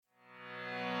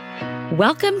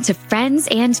Welcome to Friends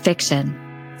and Fiction.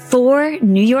 4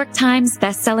 New York Times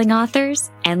bestselling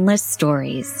authors, endless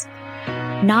stories.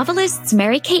 Novelists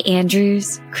Mary Kay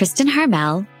Andrews, Kristen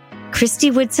Harmel,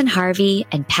 Christy Woodson Harvey,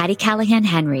 and Patty Callahan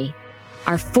Henry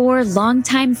are 4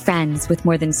 longtime friends with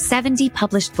more than 70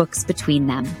 published books between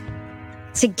them.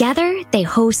 Together, they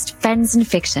host Friends and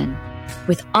Fiction,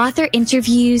 with author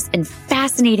interviews and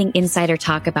fascinating insider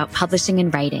talk about publishing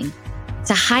and writing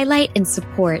to highlight and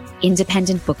support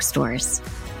independent bookstores.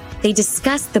 They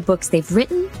discuss the books they've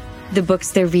written, the books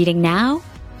they're reading now,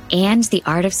 and the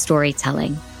art of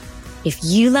storytelling. If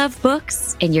you love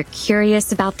books and you're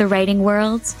curious about the writing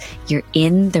world, you're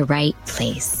in the right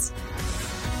place.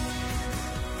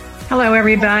 Hello,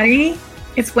 everybody.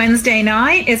 It's Wednesday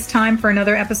night. It's time for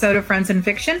another episode of Friends and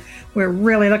Fiction. We're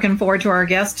really looking forward to our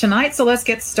guest tonight, so let's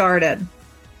get started.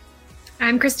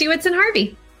 I'm Christy Woodson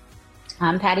Harvey.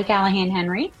 I'm Patty Callahan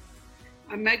Henry.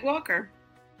 I'm Meg Walker.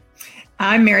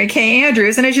 I'm Mary Kay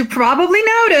Andrews, and as you probably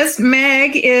noticed,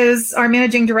 Meg is our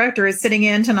managing director, is sitting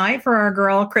in tonight for our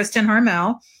girl, Kristen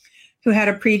Harmel, who had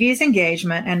a previous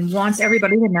engagement and wants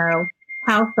everybody to know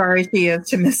how sorry she is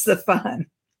to miss the fun.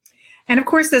 And of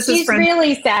course, She's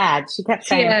really sad. She kept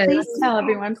saying, please tell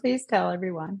everyone, please tell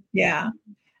everyone. Yeah.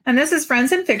 And this is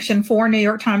Friends and Fiction, 4 New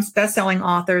York Times bestselling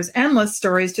authors, endless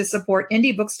stories to support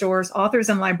indie bookstores, authors,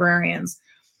 and librarians.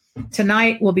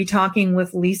 Tonight, we'll be talking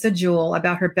with Lisa Jewell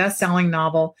about her best-selling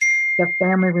novel, The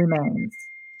Family Remains.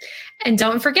 And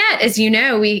don't forget, as you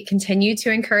know, we continue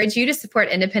to encourage you to support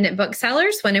independent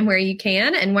booksellers when and where you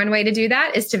can. And one way to do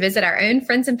that is to visit our own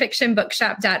Friends and Fiction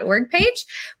Bookshop.org page,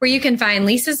 where you can find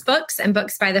Lisa's books and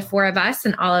books by the 4 of us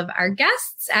and all of our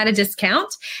guests at a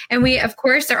discount. And we, of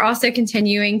course, are also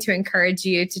continuing to encourage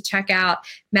you to check out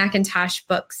Macintosh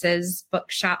Books'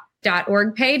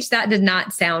 bookshop.org page. That did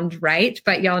not sound right,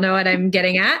 but y'all know what I'm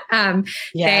getting at.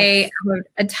 They have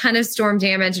a ton of storm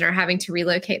damage and are having to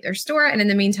relocate their store. And in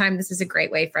the meantime, this is a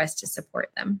great way for us to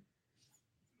support them.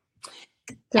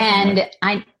 And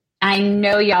I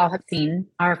know y'all have seen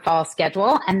our fall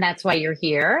schedule, and that's why you're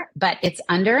here, but it's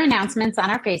under announcements on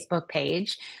our Facebook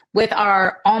page with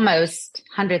our almost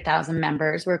 100,000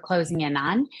 members we're closing in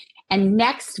on. And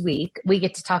next week, we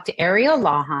get to talk to Ariel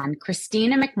Lawhon,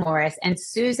 Christina McMorris, and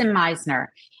Susan Meisner.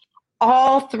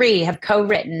 All 3 have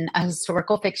co-written a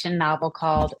historical fiction novel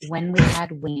called When We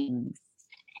Had Wings.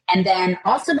 And then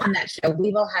also on that show,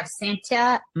 we will have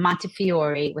Santa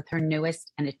Montefiore with her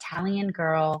newest, An Italian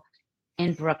Girl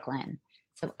in Brooklyn.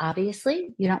 So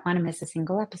obviously, you don't want to miss a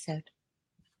single episode.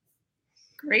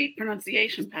 Great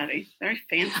pronunciation, Patty. Very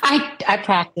fancy. I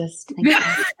practiced.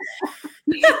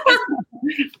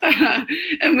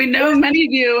 And we know many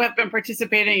of you have been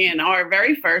participating in our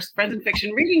very first Friends and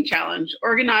Fiction Reading Challenge,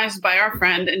 organized by our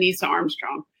friend Anissa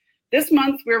Armstrong. This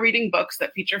month, we're reading books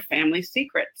that feature family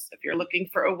secrets. If you're looking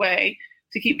for a way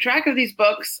to keep track of these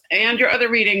books and your other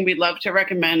reading, we'd love to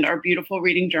recommend our beautiful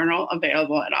reading journal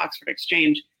available at Oxford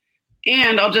Exchange.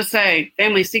 And I'll just say,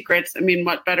 Family Secrets, I mean,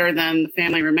 what better than The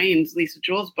Family Remains, Lisa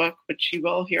Jewell's book, which you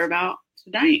will hear about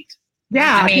tonight.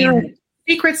 Yeah,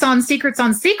 secrets on secrets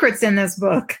on secrets in this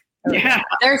book. Yeah.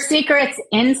 There are secrets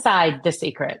inside the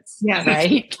secrets. Yeah.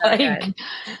 Right?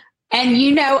 And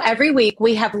you know, every week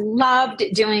we have loved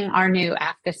doing our new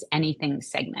Ask Us Anything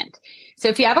segment. So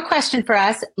if you have a question for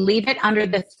us, leave it under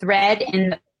the thread in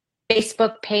the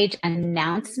Facebook page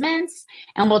announcements,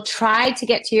 and we'll try to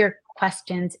get to your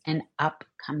questions in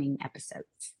upcoming episodes.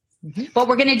 Mm-hmm. But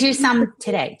we're going to do some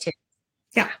today too.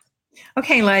 Yeah.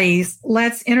 Okay, ladies,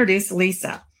 let's introduce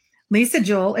Lisa. Lisa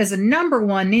Jewell is a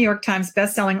 #1 New York Times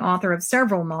bestselling author of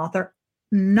several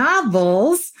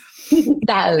novels,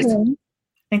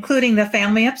 including The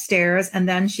Family Upstairs and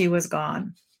Then She Was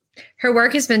Gone. Her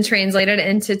work has been translated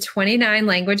into 29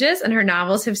 languages, and her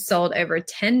novels have sold over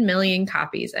 10 million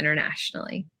copies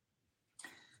internationally.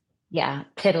 Yeah,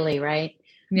 piddly, right?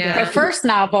 Yeah. Her first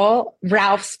novel,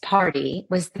 Ralph's Party,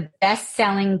 was the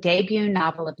best-selling debut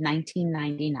novel of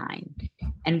 1999.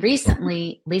 And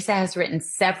recently, Lisa has written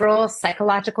several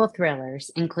psychological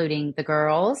thrillers, including The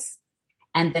Girls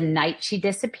and The Night She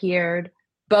Disappeared,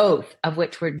 both of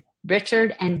which were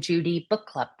Richard and Judy book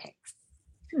club picks.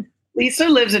 Lisa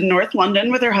lives in North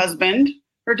London with her husband,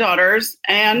 her daughters,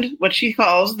 and what she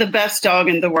calls the best dog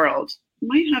in the world.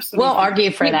 Might have some. We'll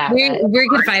argue for that. We're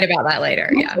going to fight about that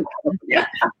later. Yeah.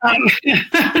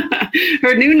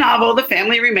 Her new novel, The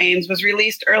Family Remains, was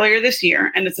released earlier this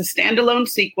year, and it's a standalone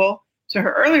sequel to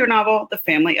her earlier novel, The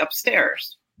Family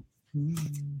Upstairs.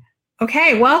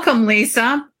 Okay, welcome,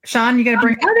 Lisa. Sean, you going to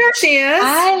bring... Oh, there she is.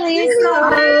 Hi, Lisa.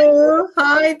 Hello.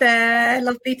 Hi there.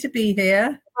 Lovely to be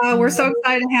here. We're so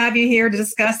excited to have you here to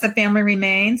discuss The Family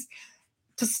Remains.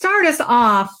 to start us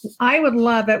off, we would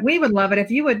love it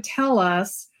if you would tell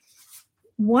us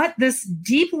what this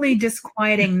deeply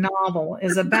disquieting novel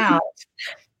is about.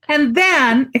 And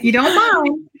then, if you don't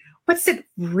mind, what's it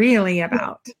really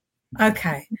about?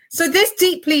 Okay. So this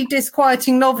deeply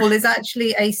disquieting novel is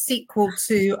actually a sequel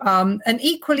to an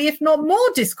equally, if not more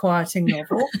disquieting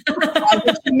novel,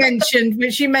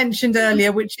 which you mentioned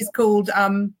earlier, which is called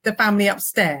The Family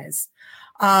Upstairs.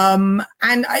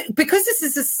 Because this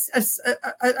is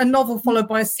a novel followed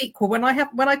by a sequel, when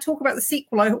I talk about the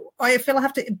sequel, I feel I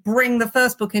have to bring the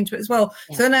first book into it as well.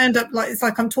 Yeah. So then I end up it's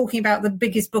like I'm talking about the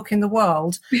biggest book in the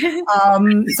world. So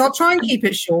I'll try and keep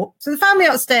it short. So The Family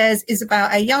Upstairs is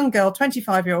about a young girl,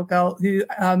 25-year-old girl, who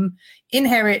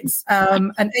inherits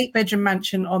an 8-bedroom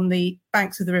mansion on the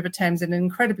banks of the River Thames in an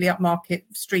incredibly upmarket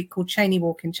street called Cheyne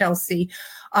Walk in Chelsea,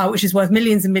 which is worth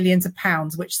millions and millions of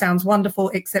pounds, which sounds wonderful,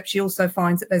 except she also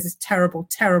finds that there's this terrible,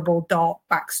 terrible, dark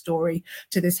backstory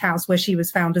to this house where she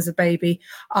was found as a baby,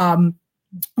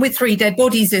 with 3 dead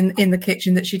bodies in the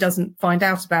kitchen that she doesn't find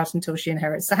out about until she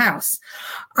inherits the house.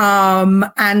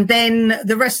 And then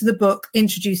the rest of the book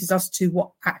introduces us to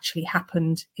what actually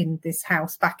happened in this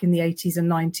house back in the 80s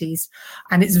and 90s.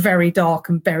 And it's very dark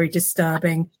and very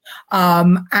disturbing.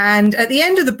 And at the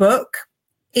end of the book,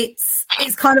 it's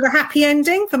kind of a happy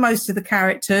ending for most of the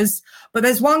characters. But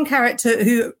there's one character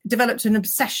who developed an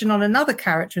obsession on another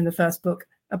character in the first book.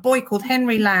 A boy called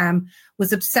Henry Lamb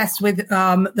was obsessed with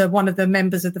one of the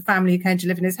members of the family who came to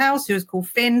live in his house, who was called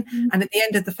Finn. Mm-hmm. And at the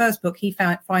end of the first book, he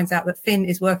finds out that Finn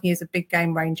is working as a big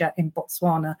game ranger in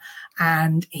Botswana,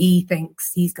 and he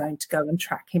thinks he's going to go and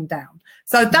track him down.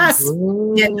 So that's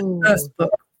the end of the first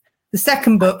book. The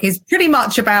second book is pretty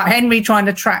much about Henry trying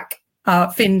to track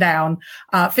Finn down.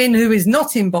 Finn, who is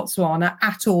not in Botswana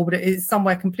at all, but it is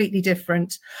somewhere completely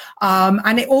different.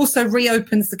 And it also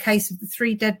reopens the case of the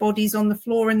 3 dead bodies on the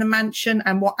floor in the mansion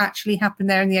and what actually happened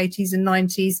there in the 80s and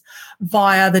 90s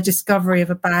via the discovery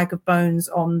of a bag of bones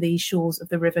on the shores of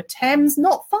the River Thames,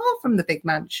 not far from the big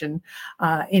mansion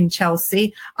in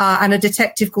Chelsea, and a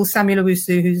detective called Samuel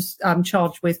Owusu, who's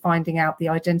charged with finding out the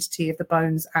identity of the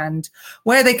bones and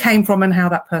where they came from and how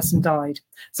that person died.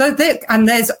 So and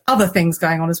there's other things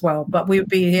going on as well, but we would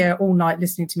be here all night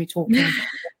listening to me talking.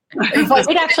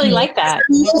 We'd actually like that.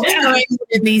 There's a lot going on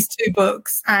in these 2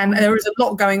 books, and there is a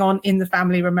lot going on in The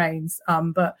Family Remains.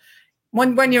 But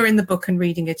when you're in the book and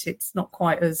reading it, it's not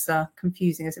quite as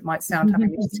confusing as it might sound having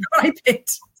to describe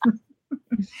it.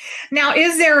 Now,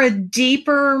 is there a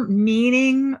deeper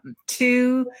meaning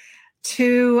to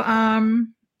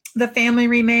The Family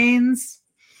Remains?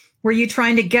 Were you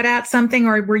trying to get at something,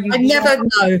 or were you?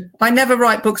 I never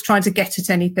write books trying to get at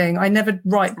anything. I never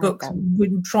write books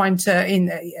trying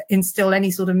to instill any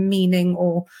sort of meaning,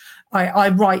 or I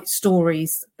write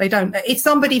stories. They don't. If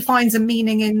somebody finds a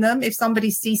meaning in them, if somebody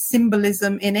sees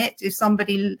symbolism in it, if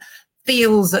somebody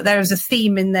feels that there is a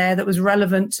theme in there that was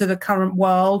relevant to the current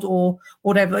world or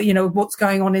whatever, what's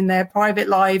going on in their private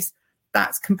lives,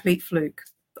 that's complete fluke.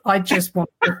 I just want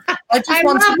to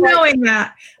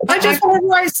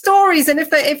write stories, and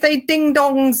if they ding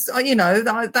dongs,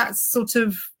 that's sort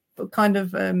of kind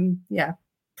of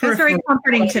That's very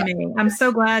comforting to me. I'm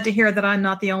so glad to hear that I'm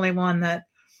not the only one that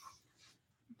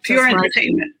pure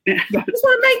entertainment. Yeah. Just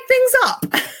want to make things up.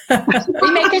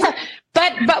 We make things up.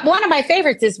 But one of my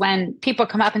favorites is when people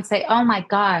come up and say, "Oh my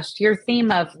gosh, your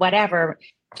theme of whatever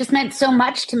just meant so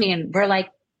much to me," and we're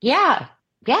like, "Yeah,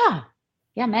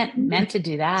 meant to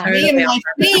do that." Me and my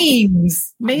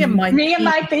themes. Me and my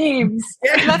themes.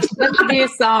 That should be a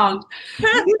song.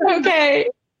 Okay.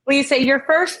 Lisa, your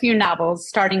first few novels,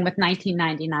 starting with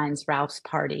 1999's Ralph's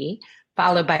Party,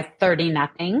 followed by 30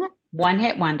 Nothing, One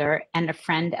Hit Wonder, and A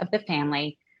Friend of the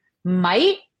Family,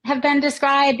 might have been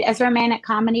described as romantic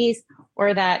comedies,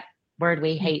 or that word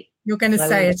we hate. You're going to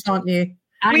say it, aren't you?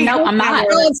 No, I'm not.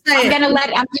 I'm going to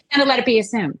let it be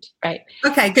assumed, right?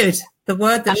 Okay, good. The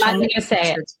word that I'm not going to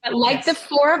say it. But like the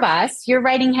 4 of us, your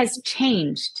writing has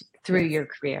changed through your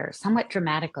career somewhat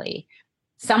dramatically.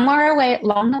 Somewhere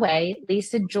along the way,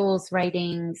 Lisa Jewell's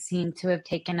writing seemed to have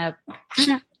taken a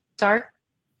dark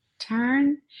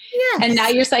turn. Yes. And now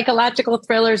your psychological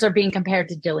thrillers are being compared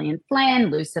to Gillian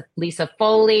Flynn, Lisa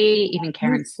Foley, even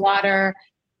Karen Slaughter.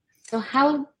 So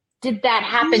how did that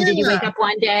happen? Yeah. Did you wake up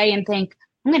one day and think,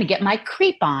 I'm going to get my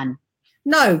creep on?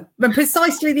 No, but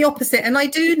precisely the opposite. And I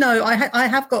do know I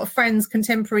have got friends,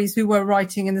 contemporaries who were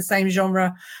writing in the same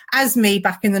genre as me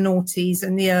back in the noughties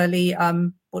and the early,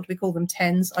 what do we call them,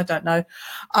 10s? I don't know.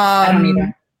 I don't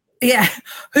either. Yeah,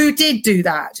 who did do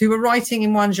that, who were writing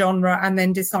in one genre and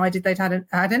then decided they'd had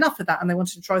enough of that and they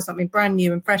wanted to try something brand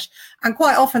new and fresh. And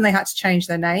quite often they had to change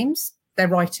their names, their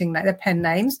pen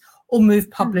names, or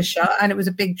move publisher. And it was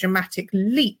a big dramatic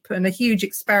leap and a huge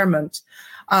experiment.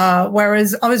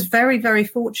 Whereas I was very, very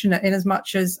fortunate in as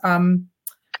much as I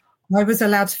was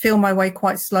allowed to feel my way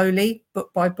quite slowly,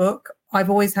 book by book. I've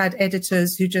always had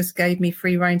editors who just gave me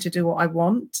free rein to do what I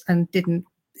want and didn't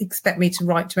expect me to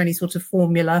write to any sort of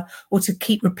formula or to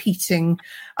keep repeating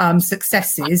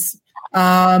successes.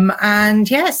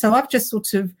 And yeah, so I've just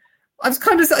sort of, I was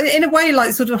kind of in a way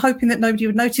like sort of hoping that nobody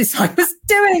would notice I was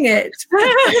doing it.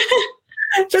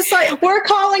 Just like, we're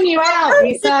calling you out,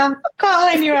 Lisa,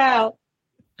 calling you out.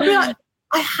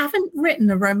 I haven't written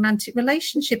a romantic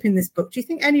relationship in this book. Do you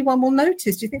think anyone will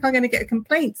notice? Do you think I'm going to get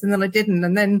complaints? And then I didn't.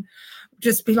 And then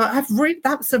just be like,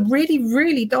 that's a really,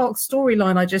 really dark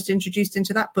storyline I just introduced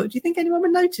into that book. Do you think anyone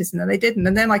would notice? And then they didn't.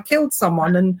 And then I killed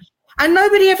someone and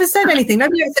nobody ever said anything.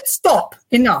 Nobody ever said, stop,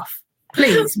 enough,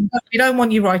 please. We don't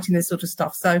want you writing this sort of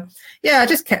stuff. So yeah, I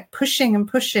just kept pushing and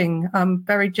pushing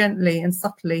very gently and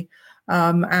subtly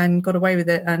and got away with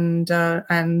it. And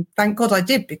thank God I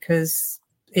did, because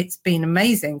it's been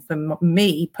amazing for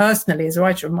me personally as a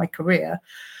writer of my career.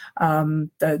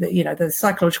 The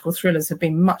psychological thrillers have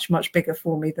been much, much bigger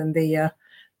for me than the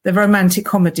romantic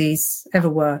comedies ever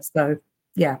were. So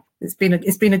yeah, it's been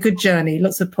a good journey.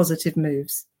 Lots of positive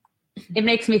moves. It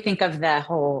makes me think of the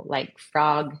whole like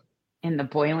frog in the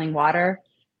boiling water.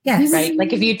 Yes. Right.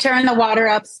 Like if you turn the water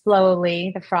up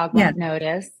slowly, the frog won't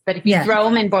notice. But if you throw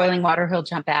him in boiling water, he'll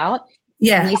jump out.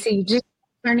 Yeah. And you just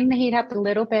turning the heat up a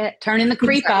little bit, turning the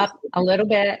creep up a little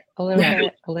bit, a little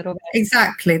bit.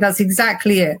 Exactly. That's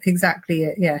exactly it.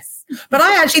 Yes. But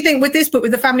I actually think with this book,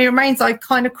 with The Family Remains, I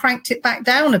kind of cranked it back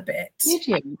down a bit. Did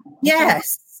you?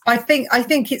 Yes. I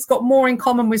think it's got more in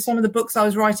common with some of the books I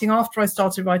was writing after I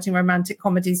started writing romantic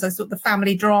comedies. I thought the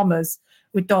family dramas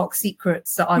with dark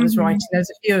secrets that I was writing. There's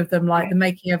a few of them, like The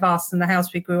Making of Us and The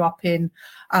House We Grew Up In,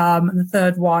 and The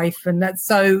Third Wife. And that,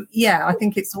 so yeah, I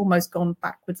think it's almost gone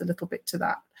backwards a little bit to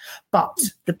that. But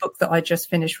the book that I just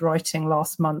finished writing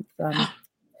last month,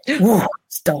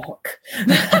 it's dark.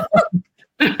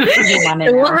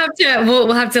 We'll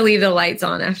have to leave the lights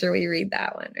on after we read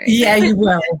that one, right? Yeah, you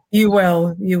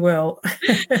will.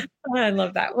 I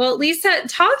love that. Well, Lisa,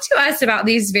 talk to us about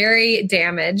these very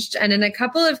damaged and in a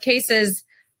couple of cases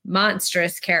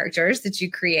monstrous characters that you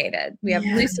created. We have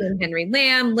Lucy and Henry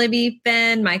Lamb, Libby,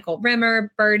 Finn, Michael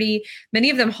Rimmer, Birdie,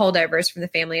 many of them holdovers from The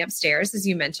Family Upstairs, as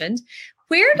you mentioned.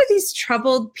 Where do these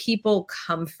troubled people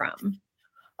come from?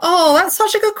 Oh, that's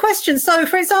such a good question. So,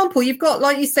 for example, you've got,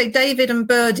 like you say, David and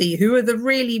Birdie, who are the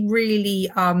really,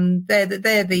 really, they're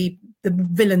the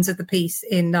villains of the piece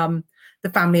in The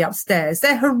Family Upstairs.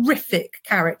 They're horrific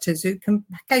characters who are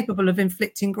capable of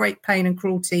inflicting great pain and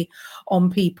cruelty on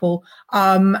people.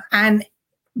 And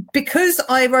because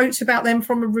I wrote about them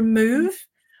from a remove,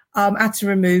 at a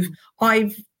remove,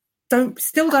 I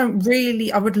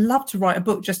would love to write a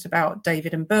book just about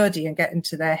David and Birdie and get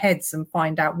into their heads and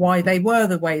find out why they were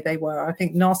the way they were. I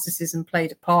think narcissism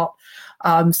played a part,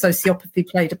 sociopathy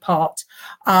played a part.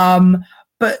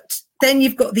 But then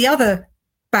you've got the other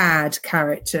bad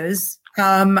characters,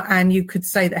 and you could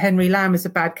say that Henry Lamb is a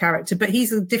bad character, but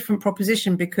he's a different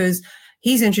proposition because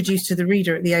he's introduced to the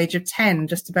reader at the age of 10,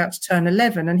 just about to turn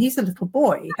 11, and he's a little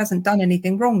boy. He hasn't done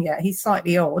anything wrong yet. He's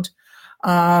slightly odd.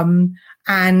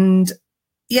 And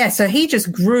yeah, so he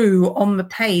just grew on the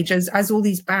page as all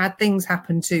these bad things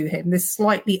happened to him. This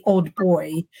slightly odd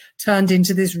boy turned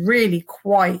into this really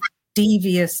quite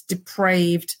devious,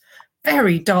 depraved,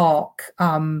 very dark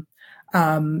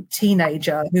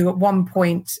teenager who at one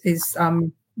point is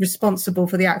responsible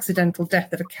for the accidental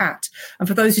death of a cat. And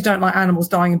for those who don't like animals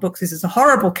dying in books, this is a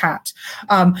horrible cat.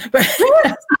 But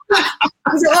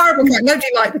it's a horrible cat. Nobody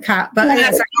liked the cat, but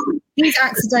he's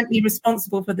accidentally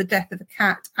responsible for the death of a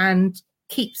cat and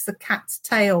keeps the cat's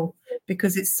tail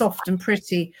because it's soft and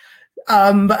pretty.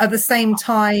 But at the same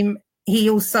time, he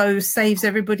also saves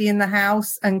everybody in the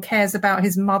house and cares about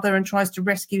his mother and tries to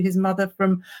rescue his mother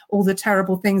from all the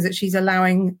terrible things that she's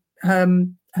allowing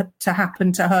to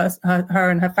happen to her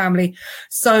and her family.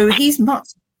 So he's much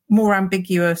more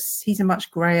ambiguous. He's a much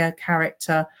grayer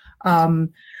character.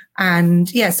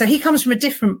 And yeah, so he comes from a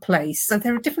different place. So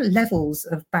there are different levels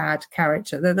of bad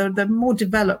character. The more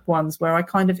developed ones where I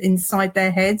kind of inside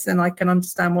their heads and I can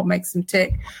understand what makes them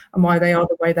tick and why they are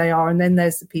the way they are. And then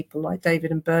there's the people like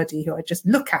David and Birdie who I just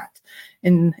look at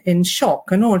in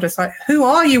shock and all just like, who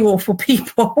are you awful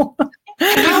people?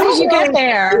 How did you get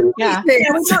there? Yeah.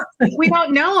 We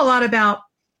don't know a lot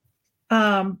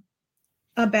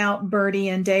about Birdie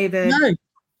and David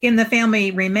in The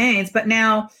Family Remains, but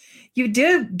now you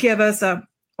did give us a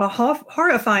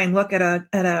horrifying look at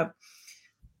a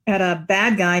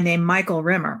bad guy named Michael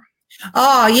Rimmer.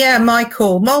 Oh yeah,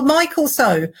 Michael. Well, Michael.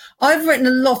 So I've written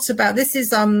a lot about this.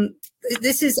 Is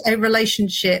a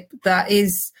relationship that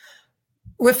is.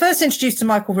 We're first introduced to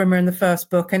Michael Rimmer in the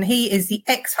first book, and he is the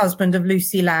ex-husband of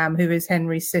Lucy Lamb, who is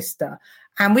Henry's sister.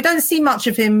 And we don't see much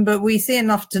of him, but we see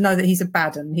enough to know that he's a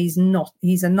bad un. He's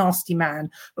a nasty man,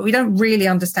 but we don't really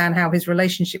understand how his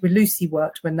relationship with Lucy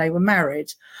worked when they were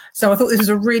married. So I thought this was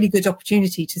a really good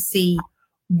opportunity to see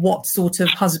what sort of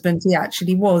husband he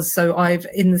actually was. So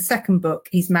in the second book,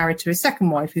 he's married to his second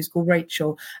wife, who's called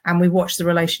Rachel. And we watch the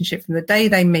relationship from the day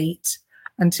they meet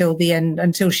until the end,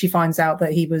 until she finds out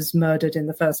that he was murdered in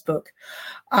the first book.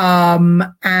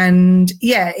 And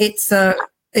yeah, it's a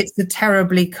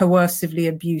terribly coercively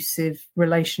abusive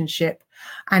relationship.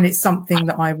 And it's something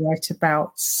that I write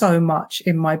about so much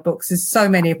in my books. As so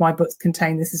many of my books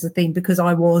contain this as a theme, because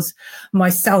I was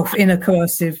myself in a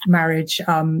coercive marriage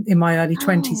in my early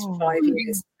 20s for 5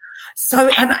 years. So,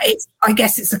 and I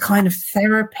guess it's a kind of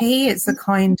therapy. It's a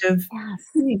kind of,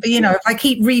 if I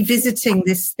keep revisiting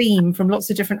this theme from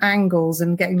lots of different angles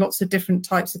and getting lots of different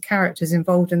types of characters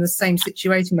involved in the same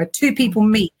situation where two people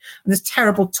meet and this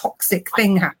terrible toxic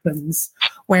thing happens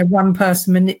where one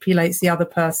person manipulates the other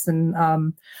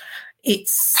person.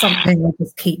 It's something I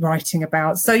just keep writing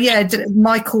about. So yeah,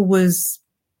 Michael was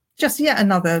just yet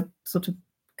another sort of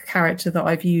character that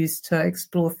I've used to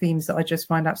explore themes that I just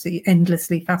find absolutely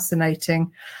endlessly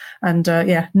fascinating. And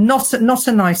not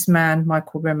a nice man,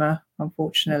 Michael Rimmer,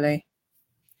 unfortunately.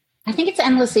 I think it's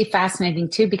endlessly fascinating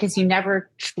too, because you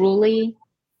never truly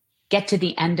get to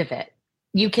the end of it.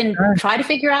 You can try to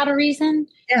figure out a reason,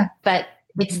 but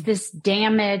it's this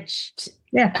damaged.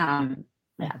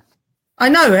 I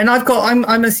know, and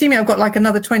I'm assuming I've got like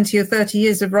another 20 or 30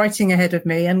 years of writing ahead of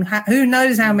me, and who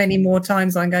knows how many more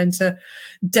times I'm going to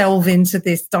delve into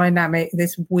this dynamic,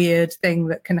 this weird thing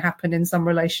that can happen in some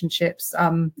relationships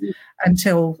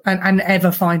until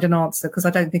ever find an answer, because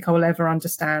I don't think I will ever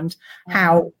understand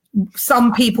how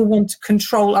some people want to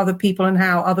control other people and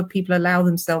how other people allow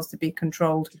themselves to be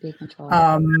controlled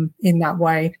in that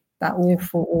way, that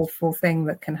awful, awful thing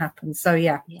that can happen. So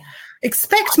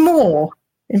expect more.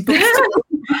 It's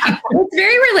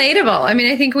very relatable. I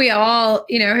mean, I think we all,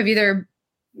 have either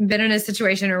been in a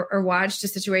situation or watched a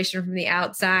situation from the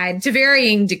outside to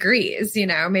varying degrees,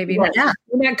 maybe not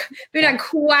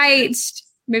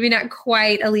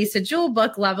quite a Lisa Jewell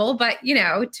book level, but,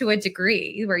 to a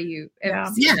degree where you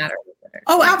have seen that.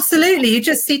 Oh, absolutely. You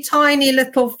just see tiny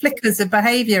little flickers of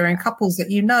behavior in couples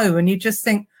that and you just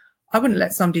think, I wouldn't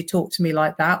let somebody talk to me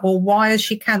like that. Or why has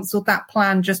she cancelled that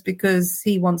plan just because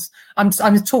he wants? I'm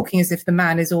talking as if the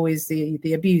man is always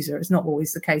the abuser. It's not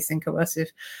always the case in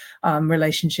coercive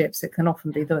relationships. It can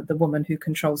often be the woman who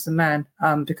controls the man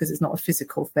because it's not a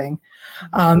physical thing.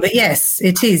 But yes,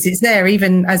 it is. It's there,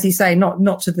 even as you say,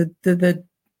 not to the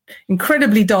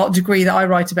incredibly dark degree that I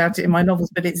write about it in my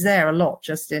novels, but it's there a lot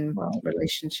just in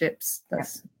relationships.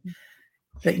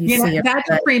 That you see that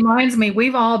just reminds me,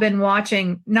 we've all been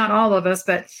watching, not all of us,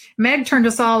 but Meg turned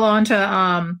us all on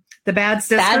to the Bad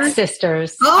Sisters. Bad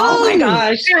Sisters. Oh my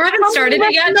gosh. I haven't started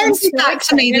it yet. That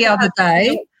to me the other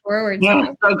day. Forward.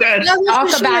 Yeah, so good.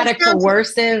 Talk about a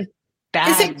coercive bad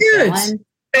Is it good? villain.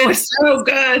 It's so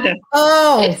good.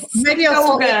 Oh, It's maybe so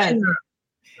I'll good.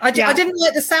 I didn't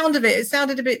like the sound of it. It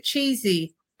sounded a bit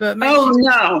cheesy. But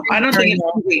No, I don't think it's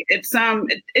cheesy. It's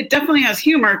it definitely has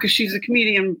humor because she's a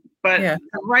comedian, but the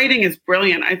writing is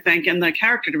brilliant, I think, and the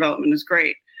character development is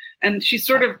great. And she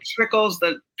sort of trickles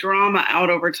the drama out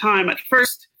over time. At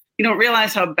first, you don't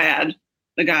realize how bad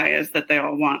the guy is that they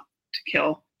all want to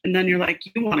kill, and then you're like,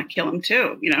 you want to kill him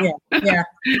too, Yep.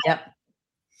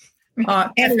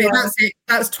 Anyway, that's it.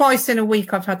 That's twice in a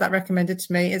week I've had that recommended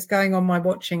to me. It's going on my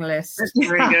watching list. That's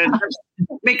very good.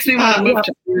 Makes me want to move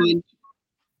to Ireland.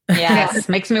 Yes,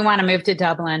 makes me want to move to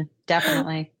Dublin.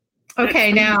 Definitely.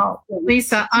 Okay, now,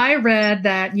 Lisa, I read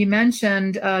that you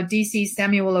mentioned DC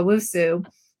Samuel Owusu.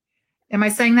 Am I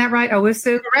saying that right?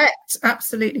 Owusu? Correct.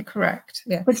 Absolutely correct.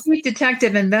 Yeah. The chief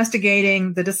detective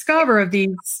investigating the discovery of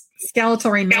these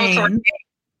skeletal remains.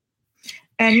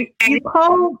 And you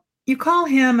call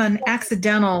him an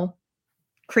accidental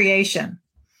creation.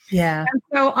 Yeah. And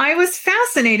so I was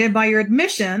fascinated by your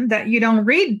admission that you don't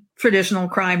read traditional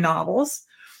crime novels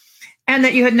and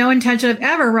that you had no intention of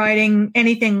ever writing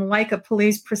anything like a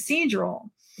police procedural.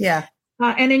 Yeah.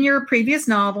 And in your previous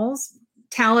novels,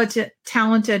 talented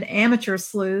amateur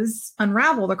sleuths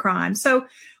unravel the crime. So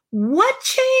what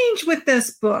changed with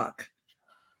this book?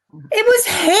 It was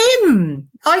him.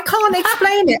 I can't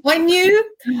explain it. I knew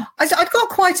I got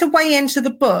quite a way into the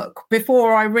book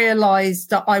before I realized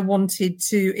that I wanted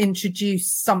to introduce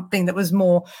something that was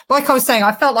more, like I was saying,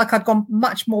 I felt like I'd gone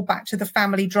much more back to the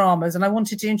family dramas, and I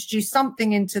wanted to introduce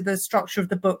something into the structure of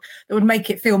the book that would make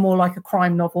it feel more like a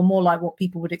crime novel, more like what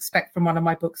people would expect from one of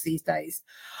my books these days.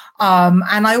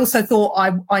 And I also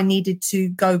thought I needed to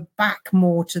go back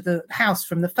more to the house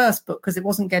from the first book, because it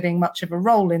wasn't getting much of a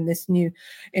role in this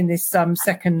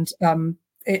second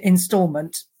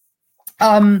installment.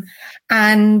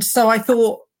 And so I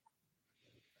thought,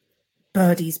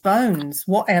 Birdie's bones,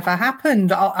 whatever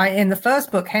happened? In the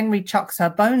first book, Henry chucks her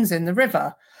bones in the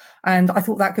river. And I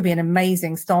thought that could be an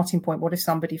amazing starting point. What if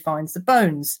somebody finds the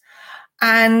bones?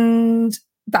 And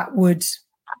that would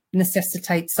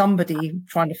necessitate somebody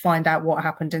trying to find out what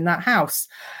happened in that house.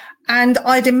 And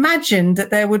I'd imagined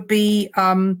that there would be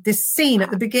this scene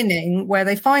at the beginning where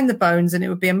they find the bones, and it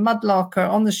would be a mudlarker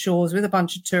on the shores with a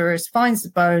bunch of tourists, finds the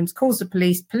bones, calls the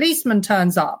police, policeman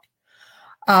turns up.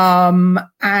 And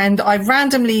I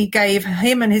randomly gave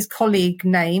him and his colleague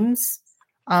names,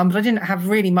 but I didn't have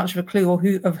really much of a clue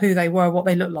of who they were, what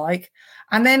they looked like.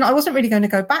 And then I wasn't really going to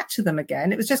go back to them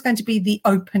again. It was just going to be the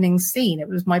opening scene. It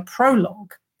was my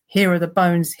prologue. Here are the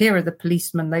bones. Here are the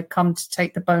policemen. They've come to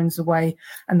take the bones away,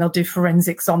 and they'll do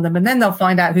forensics on them. And then they'll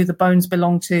find out who the bones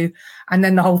belong to. And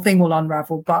then the whole thing will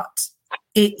unravel. But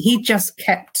I just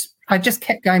kept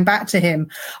going back to him.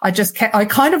 I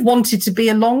kind of wanted to be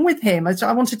along with him.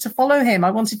 I wanted to follow him.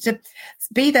 I wanted to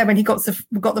be there when he got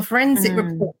the forensic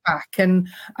report back, and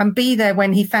be there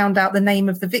when he found out the name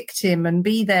of the victim, and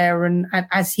be there. And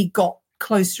as he got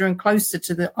closer and closer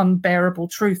to the unbearable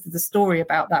truth of the story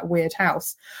about that weird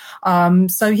house.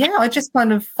 So yeah, I just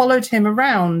kind of followed him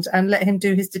around and let him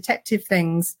do his detective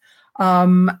things,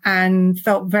 and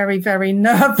felt very, very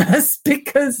nervous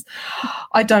because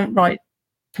I don't write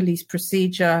police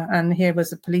procedure, and here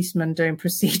was a policeman doing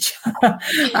procedure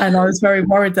and I was very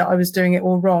worried that I was doing it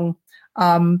all wrong.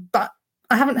 But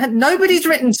I haven't had, nobody's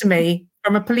written to me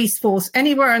from a police force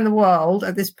anywhere in the world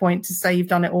at this point to say you've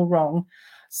done it all wrong.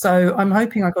 So I'm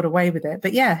hoping I got away with it.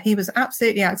 But yeah, he was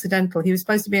absolutely accidental. He was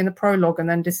supposed to be in the prologue and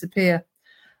then disappear.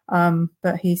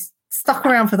 But he's stuck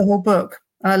around for the whole book.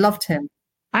 I loved him.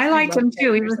 I liked him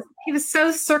too. He was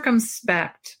so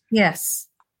circumspect. Yes.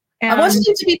 I wanted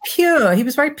him to be pure. He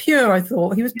was very pure, I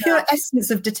thought. He was pure essence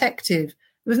of detective.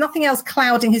 There was nothing else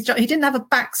clouding his job. He didn't have a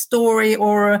backstory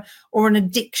or an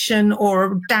addiction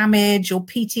or damage or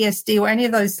PTSD or any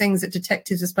of those things that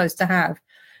detectives are supposed to have.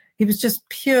 He was just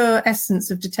pure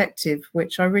essence of detective,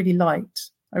 which I really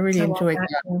liked. I really enjoyed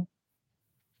that.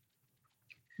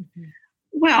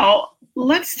 Well,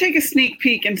 let's take a sneak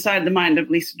peek inside the mind of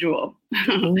Lisa Jewell.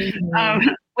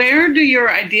 Where do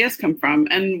your ideas come from?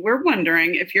 And we're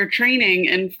wondering if your training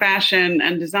in fashion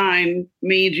and design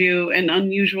made you an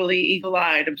unusually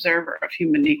eagle-eyed observer of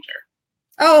human nature.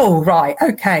 Oh, right.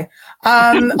 Okay.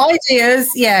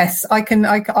 Ideas. Yes, I'll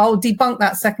debunk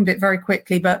that second bit very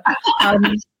quickly, but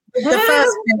the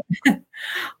first bit,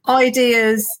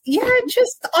 ideas. Yeah,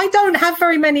 I don't have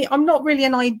very many. I'm not really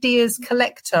an ideas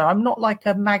collector. I'm not like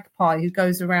a magpie who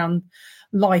goes around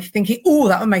life thinking, oh,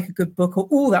 that would make a good book, or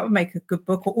oh, that would make a good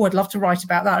book, or oh, I'd love to write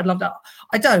about that. I'd love that.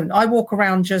 I don't. I walk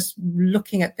around just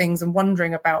looking at things and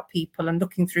wondering about people and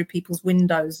looking through people's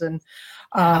windows and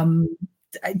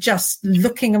just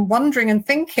looking and wondering and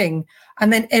thinking.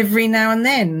 And then every now and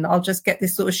then I'll just get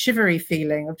this sort of shivery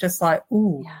feeling of just like,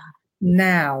 ooh,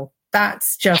 now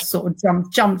that's just sort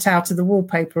of jumped out of the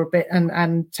wallpaper a bit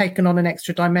and taken on an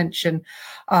extra dimension.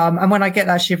 And when I get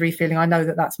that shivery feeling, I know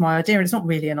that that's my idea. And it's not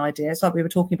really an idea. It's like we were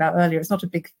talking about earlier. It's not a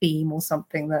big theme or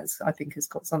something that's, I think, has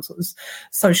got some sort of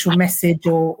social message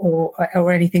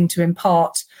or anything to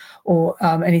impart or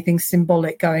anything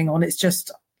symbolic going on. It's just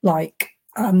like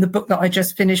the book that I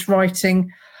just finished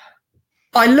writing.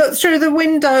 I looked through the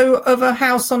window of a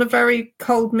house on a very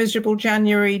cold, miserable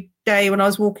January day when I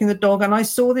was walking the dog, and I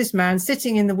saw this man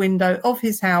sitting in the window of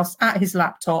his house at his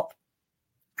laptop,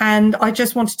 and I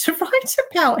just wanted to write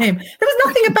about him. There was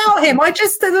nothing about him.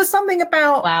 There was something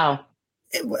about, wow.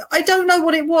 I don't know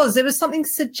what it was. There was something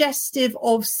suggestive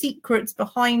of secrets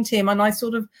behind him, and I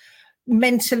sort of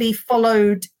mentally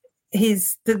followed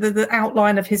the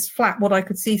outline of his flat, what I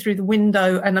could see through the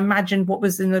window, and imagined what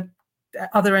was in the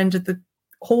other end of the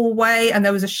hallway, and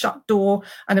there was a shut door,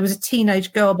 and there was a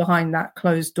teenage girl behind that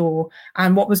closed door,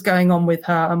 and what was going on with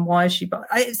her, and why is she?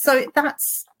 So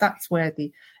that's where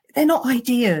they're not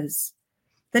ideas;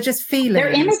 they're just feelings.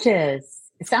 They're images.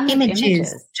 It sounds like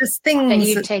images, just things that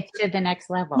you take to the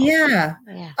next level. Yeah.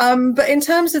 But in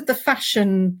terms of the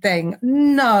fashion thing,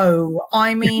 no.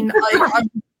 I mean,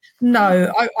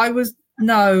 no.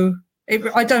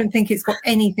 I don't think it's got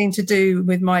anything to do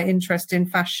with my interest in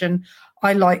fashion.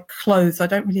 I like clothes. I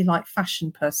don't really like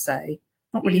fashion per se.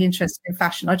 Not really interested in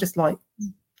fashion. I just like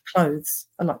clothes.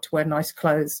 I like to wear nice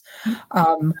clothes.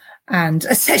 And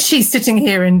she's sitting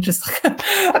here in just like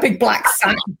a big black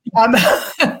sack.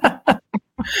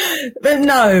 But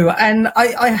no, and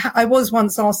I was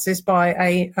once asked this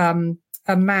by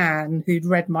a man who'd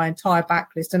read my entire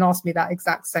backlist and asked me that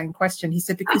exact same question. He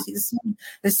said, because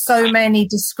there's so many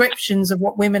descriptions of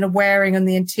what women are wearing and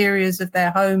the interiors of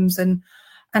their homes. And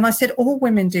I said, all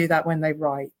women do that when they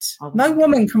write. No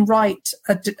woman can write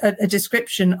a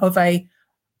description of a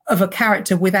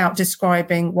character without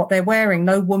describing what they're wearing.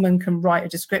 No woman can write a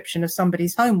description of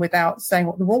somebody's home without saying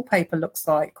what the wallpaper looks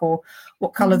like or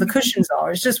what color the cushions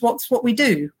are. It's just what we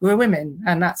do. We're women,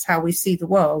 and that's how we see the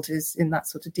world, is in that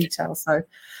sort of detail. So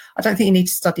I don't think you need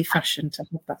to study fashion to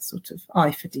have that sort of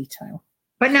eye for detail.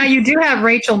 But now you do have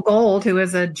Rachel Gold, who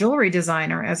is a jewelry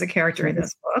designer, as a character in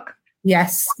this book.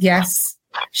 Yes,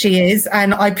 she is.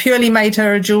 And I purely made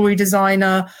her a jewelry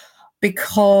designer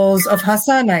because of her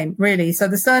surname, really. So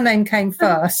the surname came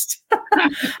first.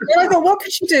 And I thought, what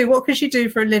could she do? What could she do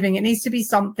for a living? It needs to be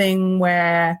something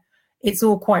where it's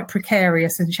all quite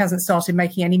precarious and she hasn't started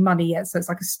making any money yet. So it's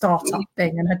like a startup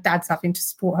thing and her dad's having to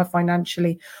support her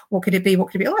financially. What could it be? Oh,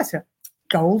 it's a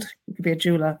gold. It could be a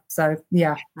jeweler. So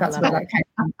yeah, that's where that came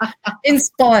from.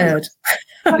 Inspired.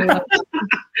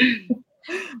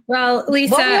 Well,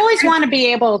 Lisa, we always want to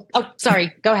be able. Oh,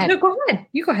 sorry. Go ahead. No, go ahead.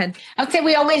 You go ahead. I would say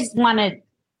we always want to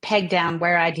peg down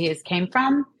where ideas came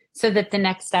from so that the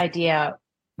next idea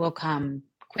will come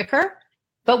quicker.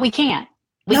 But we can't.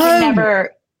 We can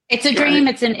never. It's a dream.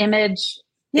 It's an image.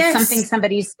 It's something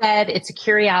somebody said. It's a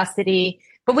curiosity.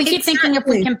 But we keep thinking if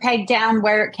we can peg down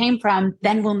where it came from,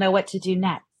 then we'll know what to do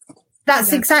next.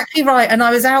 That's exactly right. And I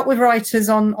was out with writers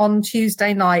on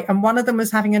Tuesday night, and one of them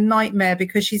was having a nightmare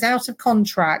because she's out of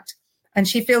contract and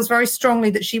she feels very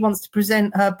strongly that she wants to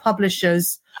present her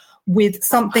publishers with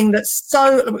something that's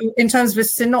so, in terms of a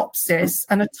synopsis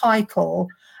and a title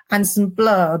and some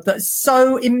blurb, that's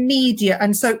so immediate.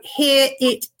 And so here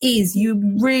it is. You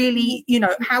really,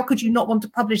 how could you not want to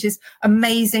publish this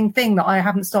amazing thing that I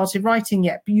haven't started writing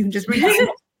yet? But you can just read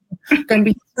it. Going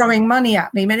to be throwing money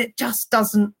at me. I mean, it just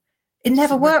doesn't. It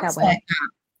never works like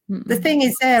that. The thing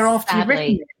is there after you've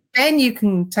written it. Then you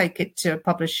can take it to a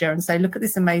publisher and say, look at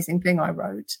this amazing thing I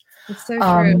wrote. It's so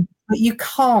true. But you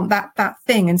can't, that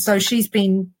thing. And so she's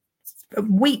been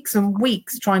weeks and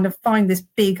weeks trying to find this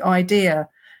big idea.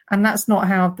 And that's not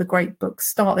how the great books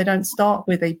start. They don't start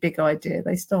with a big idea.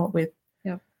 They start with...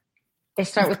 They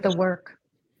start with the work.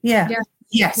 Yeah.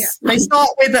 Yes. They start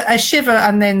with a shiver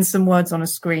and then some words on a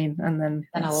screen and then...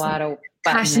 And a lot of...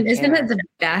 Passion, isn't it the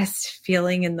best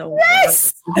feeling in the world?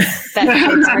 Yes.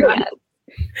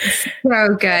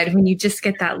 So good when you just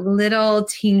get that little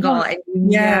tingle and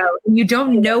you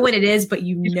don't know what it is, but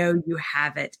you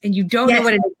have it, and you don't know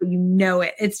what it is, but you know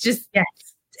it. It's just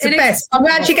it's the best. I'm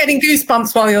actually getting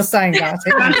goosebumps while you're saying that.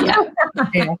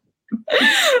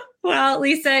 Well,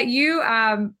 Lisa, you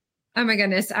oh my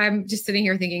goodness. I'm just sitting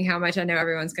here thinking how much I know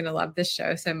everyone's going to love this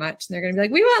show so much. And they're going to be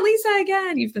like, we want Lisa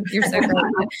again. You're so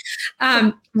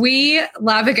great. We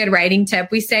love a good writing tip.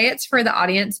 We say it's for the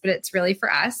audience, but it's really for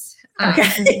us. So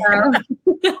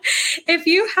if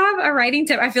you have a writing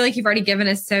tip, I feel like you've already given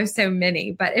us so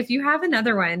many, but if you have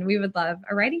another one, we would love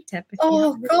a writing tip.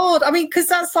 Oh God. I mean, because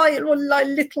that's like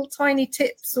little tiny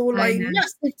tips or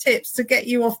massive tips to get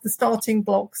you off the starting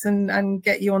blocks and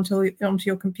get you onto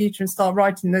your computer and start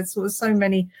writing. There's sort of so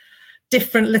many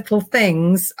different little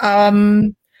things.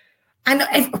 And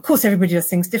of course, everybody does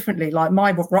things differently. Like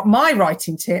my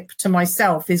writing tip to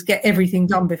myself is get everything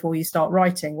done before you start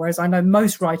writing. Whereas I know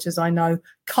most writers I know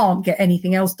can't get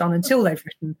anything else done until they've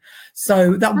written.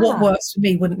 So that what works for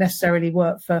me wouldn't necessarily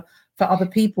work for other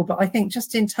people. But I think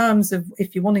just in terms of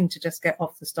if you're wanting to just get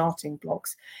off the starting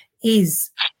blocks is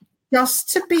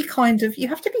just to be you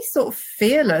have to be sort of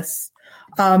fearless.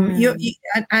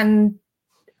 And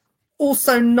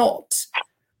also not...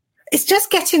 It's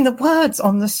just getting the words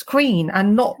on the screen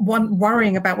and not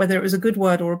worrying about whether it was a good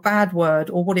word or a bad word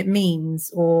or what it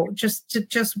means, or just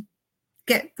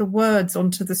get the words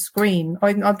onto the screen.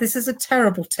 This is a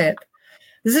terrible tip.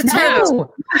 This is a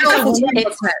terrible.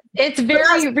 It's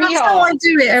very real. That's how I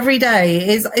do it every day.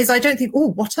 Is I don't think,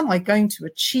 what am I going to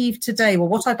achieve today? Well,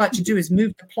 what I'd like to do is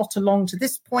move the plot along to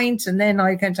this point, and then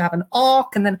I'm going to have an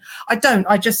arc, and then I don't.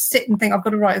 I just sit and think I've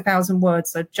got to write 1,000 words.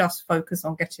 So just focus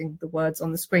on getting the words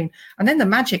on the screen, and then the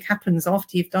magic happens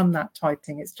after you've done that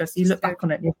typing. It's just you look back on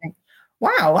it and you think,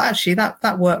 wow, actually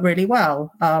that worked really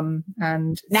well.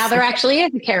 And now there actually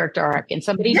is a character arc, and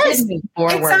somebody did move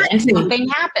forward, and something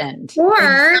happened.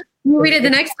 Or you read it the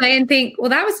next day and think, well,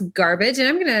 that was garbage, and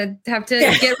I'm going to have to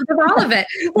get rid of all of it.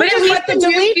 But Which is what the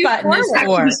delete button is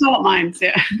for. The salt lines,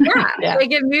 yeah.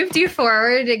 Like it moved you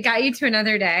forward. It got you to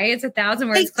another day. It's 1,000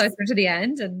 words closer to the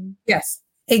end. And yes,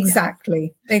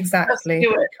 exactly. Let's do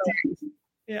it.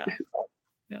 Yeah.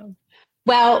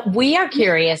 Well, we are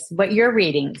curious what you're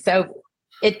reading. So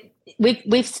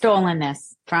we've stolen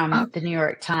this from the New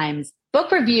York Times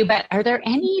book review, but are there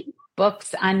any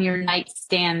books on your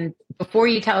nightstand, before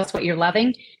you tell us what you're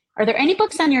loving, are there any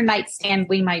books on your nightstand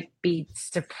we might be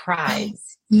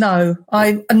surprised? No,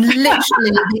 I'm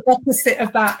literally the opposite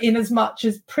of that, in as much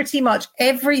as pretty much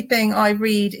everything I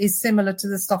read is similar to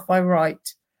the stuff I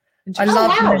write. I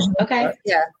love okay.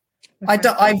 Yeah.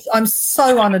 I'm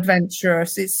so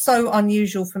unadventurous. It's so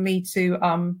unusual for me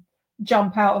to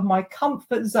jump out of my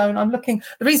comfort zone. The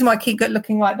reason why I keep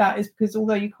looking like that is because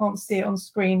although you can't see it on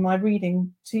screen, my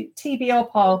reading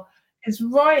TBR pile is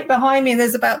right behind me, and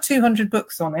there's about 200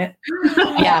 books on it.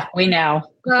 Yeah, we know.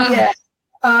 Yeah.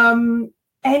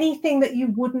 Anything that you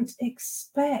wouldn't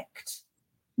expect.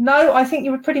 No, I think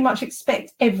you would pretty much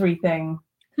expect everything.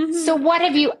 So what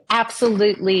have you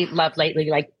absolutely loved lately?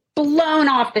 Like blown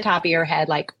off the top of your head,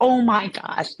 like, oh my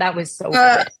gosh, that was so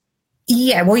good.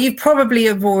 Yeah, well, you probably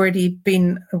have already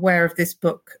been aware of this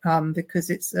book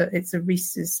because it's a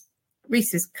Reese's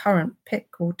current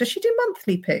pick, or does she do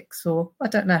monthly picks, or I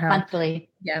don't know how. Monthly.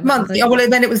 Yeah, monthly. Oh, well,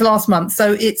 then it was last month.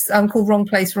 So it's called Wrong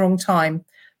Place, Wrong Time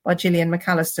by Gillian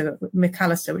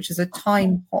McAllister, which is a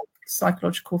time hop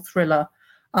psychological thriller,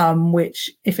 which,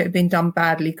 if it had been done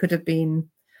badly, could have been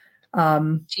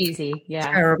cheesy,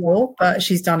 terrible. But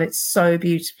she's done it so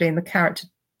beautifully, and the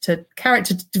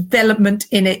character development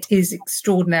in it is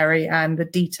extraordinary, and the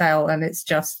detail, and it's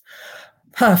just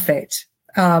perfect.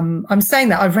 I'm saying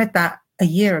that I read that a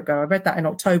year ago. I read that in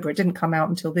October. It didn't come out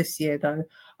until this year, though.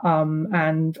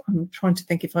 And I'm trying to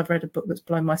think if I've read a book that's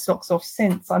blown my socks off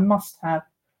since. I must have.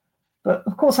 But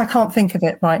of course, I can't think of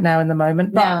it right now in the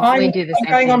moment. But I'm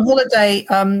going on holiday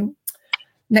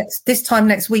this time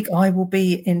next week. I will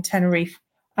be in Tenerife.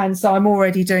 And so I'm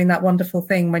already doing that wonderful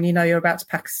thing when you know you're about to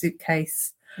pack a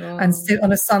suitcase and sit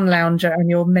on a sun lounger, and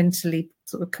you're mentally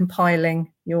sort of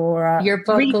compiling your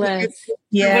book list.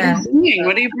 Yeah.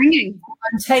 What are you bringing?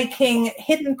 I'm taking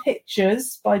Hidden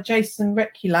Pictures by Jason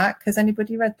Rekulak. Has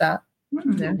anybody read that? No,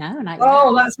 not yet.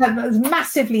 Oh, that's a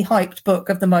massively hyped book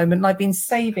of the moment, and I've been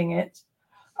saving it.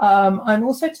 I'm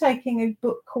also taking a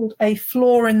book called A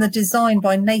Flaw in the Design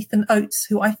by Nathan Oates,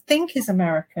 who I think is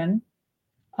American.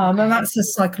 And that's a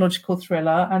psychological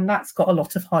thriller, and that's got a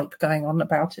lot of hype going on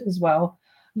about it as well.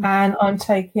 And I'm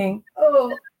taking,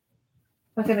 I'm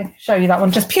going to show you that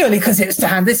one just purely because it's to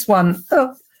hand. This one,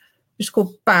 it's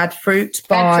called Bad Fruit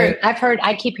by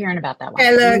I keep hearing about that one.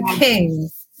 Ella King.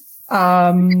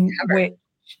 Which,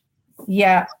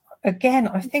 again,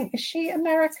 I think, is she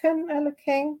American, Ella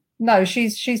King? No,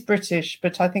 she's British,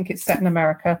 but I think it's set in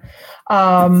America.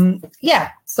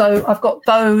 So I've got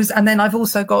those, and then I've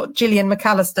also got Gillian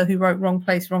McAllister, who wrote Wrong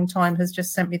Place, Wrong Time, has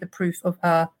just sent me the proof of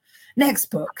her next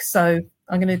book. So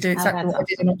I'm going to do exactly what I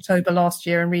did in October last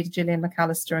year and read Gillian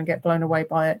McAllister and get blown away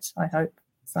by it, I hope.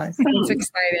 So it's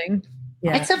exciting.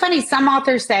 Yeah. It's so funny. Some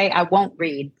authors say, I won't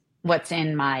read what's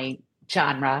in my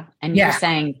genre. And you're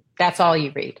saying that's all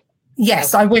you read.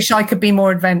 Yes, I wish I could be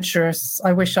more adventurous.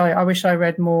 I wish I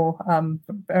read more,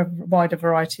 a wider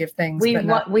variety of things. We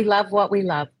love what we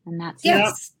love, and that's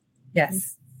yes.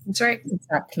 That's right.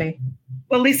 Exactly.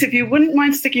 Well, Lisa, if you wouldn't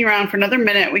mind sticking around for another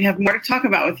minute, we have more to talk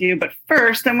about with you. But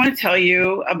first, I want to tell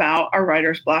you about our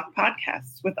Writer's Block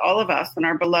podcasts with all of us and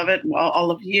our beloved,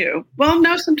 all of you. Well,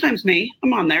 no, sometimes me.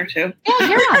 I'm on there too. Yeah,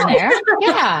 you're on there.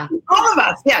 Yeah. All of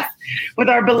us, yes. With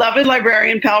our beloved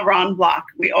librarian pal, Ron Block.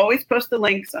 We always post the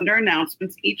links under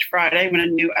announcements each Friday when a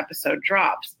new episode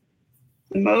drops.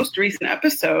 The most recent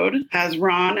episode has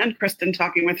Ron and Kristen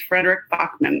talking with Frederick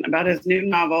Bachman about his new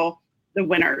novel, The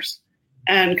Winners.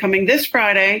 And coming this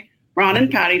Friday, Ron and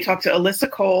Patty talk to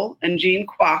Alyssa Cole and Jean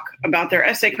Kwok about their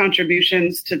essay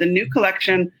contributions to the new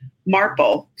collection,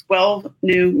 Marple, 12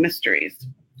 New Mysteries.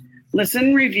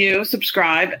 Listen, review,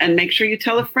 subscribe, and make sure you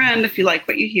tell a friend if you like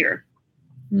what you hear.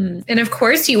 And of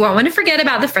course, you won't want to forget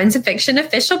about the Friends of Fiction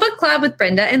official book club with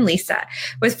Brenda and Lisa.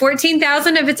 With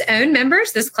 14,000 of its own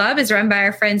members, this club is run by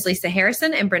our friends Lisa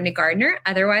Harrison and Brenda Gardner,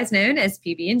 otherwise known as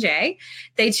PB&J.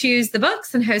 They choose the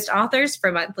books and host authors for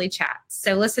monthly chats.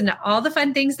 So listen to all the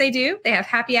fun things they do. They have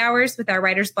happy hours with our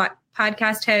Writer's Block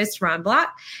podcast host, Ron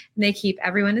Block, and they keep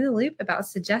everyone in the loop about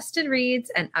suggested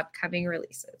reads and upcoming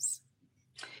releases.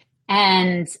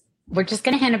 And we're just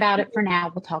going to hint about it for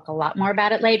now. We'll talk a lot more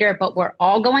about it later, but we're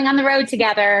all going on the road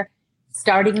together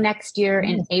starting next year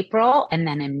in April, and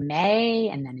then in May,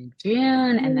 and then in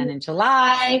June, and then in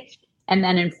July, and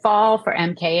then in fall for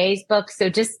MKA's book. So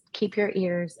just keep your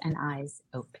ears and eyes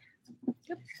open.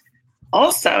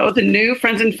 Also, the new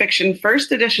Friends in Fiction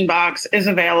first edition box is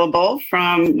available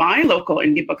from my local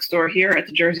indie bookstore here at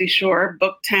the Jersey Shore,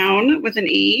 Booktown with an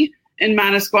E in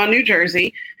Manasquan, New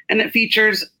Jersey. And it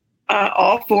features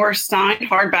all 4 signed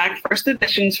hardback first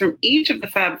editions from each of the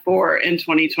Fab Four in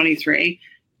 2023,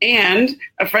 and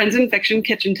a Friends in Fiction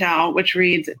kitchen towel, which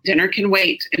reads, "Dinner can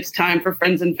wait. It's time for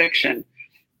Friends in Fiction."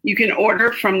 You can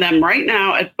order from them right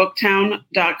now at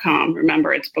booktown.com.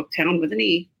 Remember, it's Booktown with an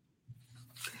E.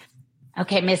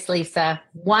 Okay, Miss Lisa,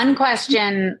 one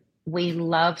question we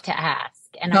love to ask,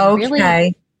 and I'm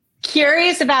really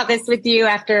curious about this with you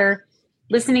after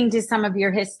listening to some of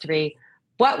your history.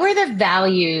 What were the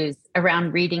values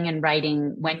around reading and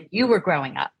writing when you were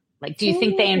growing up? Like, do you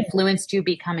think they influenced you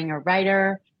becoming a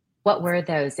writer? What were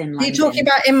those in London? Are you talking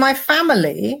about in my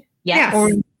family? Yes.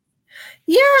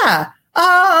 Yeah.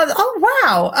 Oh,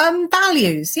 wow.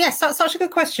 Values. Yes, that's such a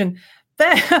good question.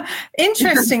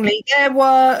 Interestingly, there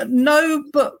were no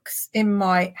books in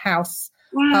my house.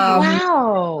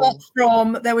 Wow.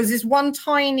 There was this one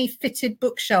tiny fitted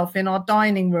bookshelf in our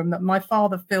dining room that my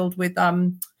father filled with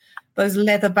those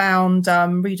leather-bound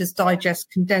Reader's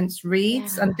Digest condensed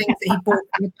reads and things that he bought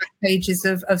from the back pages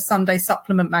of Sunday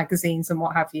supplement magazines and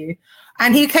what have you.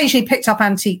 And he occasionally picked up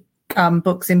antique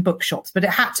books in bookshops, but it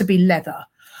had to be leather.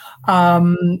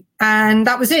 And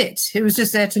that was it. It was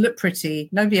just there to look pretty.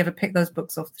 Nobody ever picked those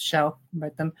books off the shelf and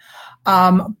read them.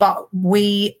 But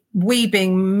we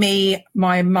being me,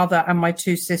 my mother and my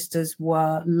 2 sisters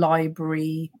were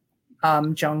library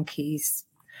junkies.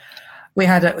 We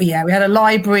had a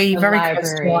library very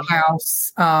close to our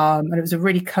house. And it was a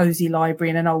really cozy library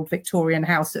in an old Victorian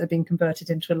house that had been converted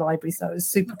into a library. So it was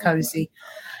super cozy.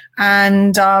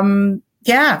 And,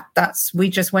 we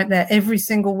just went there every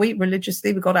single week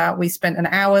religiously. We got out, we spent an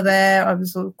hour there. I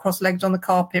was cross-legged on the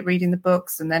carpet reading the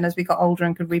books. And then as we got older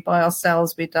and could read by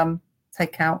ourselves, we'd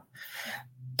take out.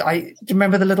 I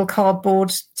remember the little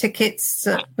cardboard tickets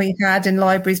that we had in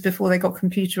libraries before they got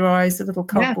computerized, the little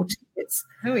cardboard tickets.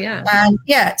 Oh, yeah. And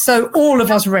so all of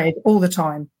us read all the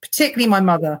time, particularly my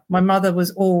mother. My mother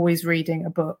was always reading a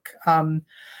book.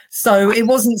 So it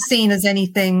wasn't seen as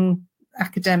anything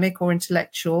academic or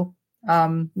intellectual.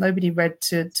 Nobody read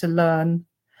to learn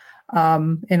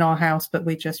in our house, but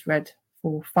we just read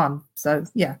for fun. So,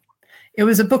 yeah, it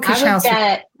was a bookish house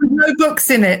with no books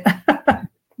in it.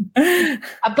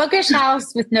 A bookish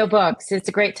house with no books. It's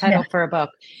a great title for a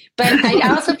book. But I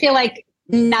also feel like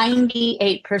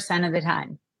 98% of the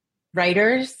time,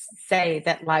 writers say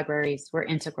that libraries were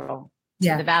integral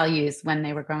to the values when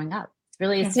they were growing up. It's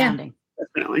really astounding.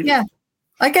 Definitely. Yeah.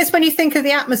 I guess when you think of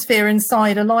the atmosphere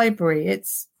inside a library,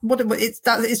 it's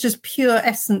just pure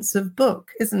essence of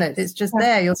book, isn't it? It's just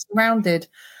there. You're surrounded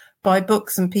by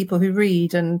books and people who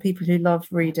read and people who love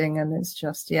reading. And it's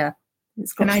just,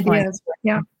 it's got ideas.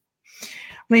 Yeah.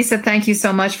 Lisa, thank you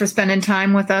so much for spending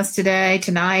time with us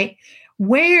tonight.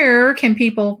 Where can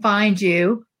people find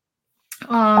you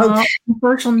on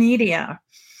social media?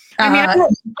 I mean,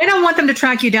 I don't want them to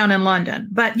track you down in London,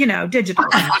 but, digital.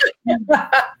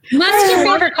 What's your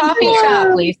favorite coffee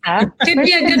shop, Lisa? Could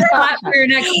be a good spot for your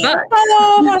next book.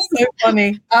 Oh, that's so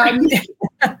funny.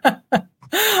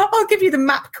 I'll give you the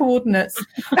map coordinates.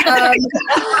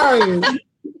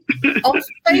 On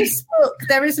Facebook,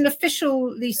 there is an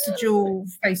official Lisa Jewell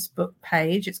Facebook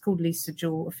page. It's called Lisa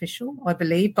Jewell Official, I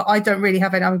believe, but I don't really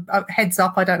have any. Heads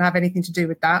up, I don't have anything to do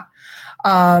with that.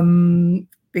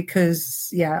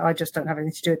 Because, I just don't have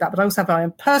anything to do with that. But I also have my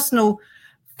own personal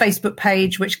Facebook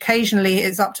page, which occasionally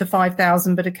is up to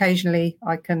 5,000, but occasionally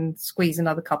I can squeeze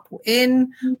another couple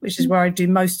in, which is where I do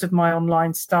most of my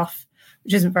online stuff,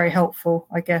 which isn't very helpful,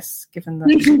 I guess, given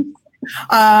the...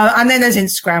 and then there's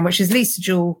Instagram, which is Lisa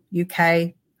Jewell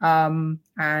UK.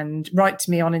 And write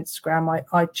to me on Instagram.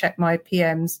 I check my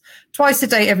PMs twice a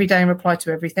day, every day, and reply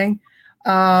to everything.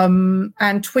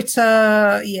 And Twitter,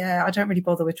 I don't really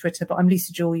bother with Twitter, but I'm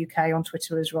Lisa Jewell UK on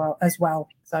Twitter as well.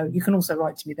 So you can also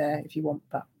write to me there if you want,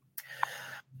 but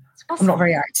I'm not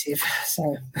very active.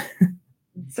 So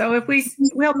if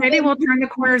maybe we'll turn the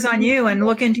corners on you and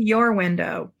look into your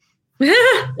window.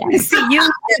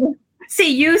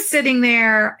 See you sitting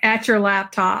there at your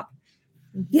laptop.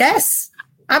 Yes.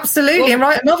 Absolutely, and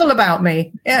write a novel about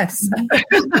me. Yes.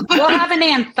 We'll have an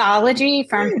anthology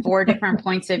from 4 different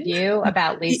points of view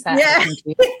about Lisa.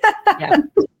 Yeah.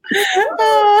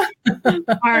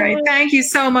 All right. Thank you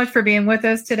so much for being with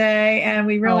us today. And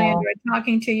we really enjoyed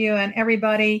talking to you. And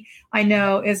everybody I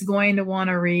know is going to want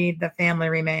to read The Family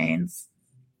Remains.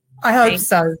 I hope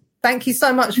so. Thank you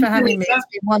so much for having me. It's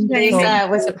been wonderful. It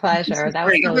was a pleasure. That was Have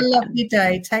really a fun. lovely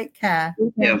day. Take care.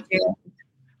 Thank you.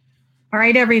 All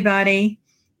right, everybody.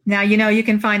 Now, you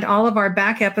can find all of our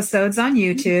back episodes on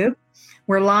YouTube.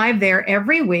 We're live there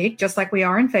every week, just like we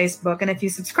are on Facebook. And if you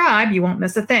subscribe, you won't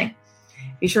miss a thing.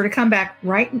 Be sure to come back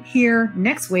right here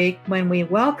next week when we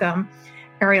welcome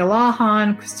Ariel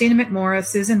Lawhon, Christina McMorris,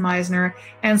 Susan Meisner,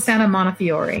 and Santa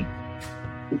Montefiore.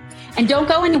 And don't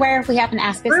go anywhere if we haven't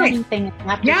asked us anything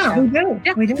after the show. We do.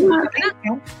 Yeah. We do.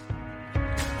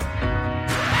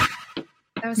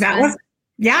 That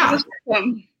was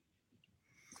fun.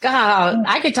 God,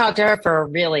 I could talk to her for a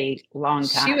really long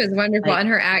time. She was wonderful, and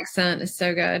her accent is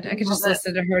so good. I could just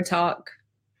listen to her talk.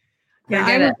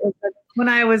 Yeah, when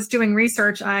I was doing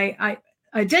research, I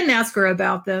didn't ask her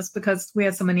about this because we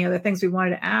had so many other things we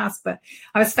wanted to ask, but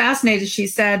I was fascinated. She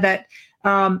said that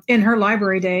in her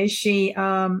library days, she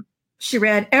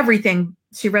read everything.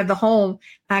 She read the whole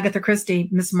Agatha Christie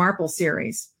Miss Marple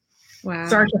series, wow,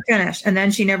 start to finish, and then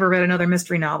she never read another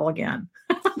mystery novel again.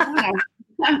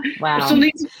 Wow.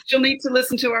 She'll need to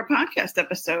listen to our podcast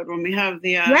episode when we have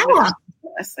the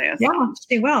essay. Yeah,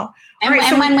 she will.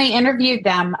 And when we interviewed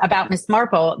them about Miss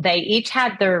Marple, they each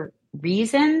had their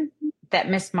reason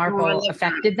that Miss Marple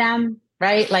affected them,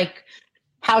 right? Like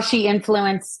how she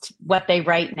influenced what they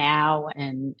write now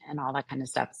and all that kind of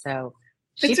stuff. So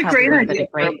it's a great idea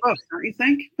for a book, don't you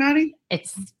think, Patty?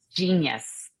 It's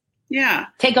genius. Yeah.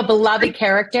 Take a beloved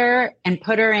character and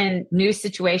put her in new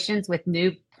situations with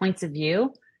new points of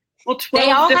view. Well, they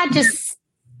all had to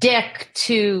stick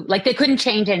to, like, they couldn't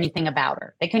change anything about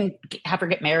her. They couldn't have her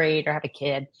get married or have a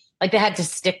kid. Like, they had to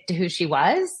stick to who she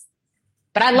was.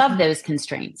 But I love those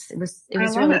constraints. It was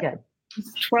really good.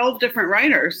 12 different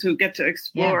writers who get to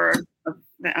explore a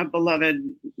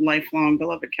lifelong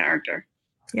beloved character.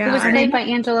 Yeah, it was played by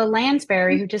Angela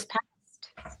Lansbury, who just passed.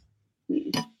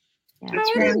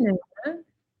 That's right.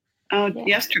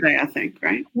 Yesterday, I think,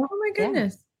 right? Oh my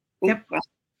goodness. Yeah. Yep.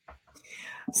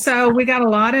 So we got a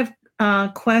lot of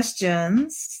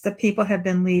questions that people have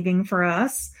been leaving for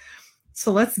us.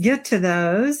 So let's get to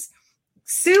those.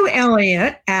 Sue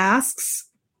Elliott asks,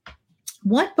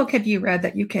 what book have you read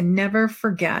that you can never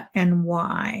forget and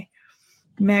why?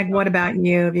 Meg, what about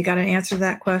you? Have you got an answer to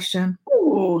that question?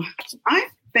 Oh, I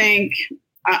think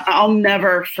I'll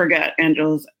never forget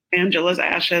Angela's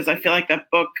Ashes. I feel like that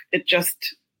book, it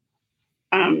just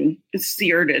is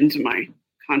seared into my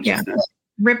consciousness.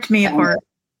 Yeah. Ripped me apart.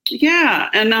 Yeah.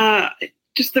 And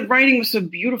just the writing was so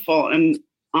beautiful and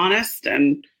honest,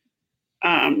 and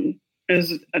it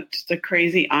was just a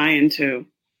crazy eye into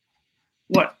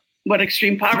what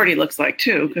extreme poverty looks like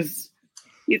too. Because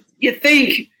you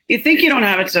think you don't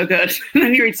have it so good, and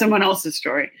then you read someone else's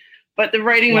story. But the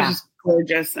writing was just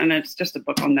gorgeous, and it's just a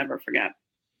book I'll never forget.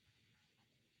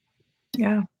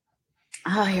 Yeah.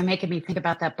 Oh, you're making me think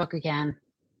about that book again.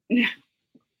 Yeah.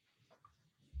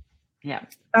 Yeah.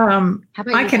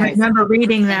 I can remember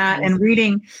reading that and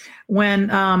reading when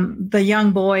the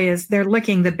young boy they're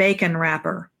licking the bacon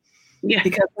wrapper. Yeah.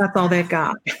 Because that's all they've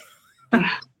got.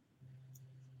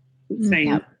 Same.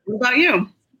 Yep. What about you?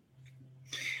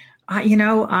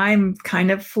 I'm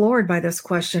kind of floored by this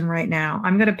question right now.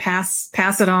 I'm going to pass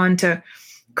it on to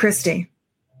Christy.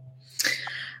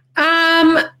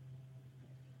 Somebody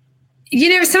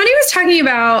was talking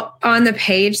about on the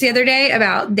page the other day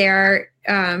about their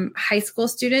high school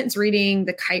students reading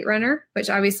The Kite Runner, which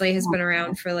obviously has been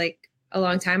around for like a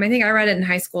long time. I think I read it in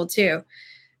high school too.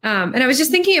 And I was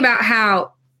just thinking about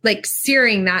how like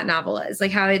searing that novel is,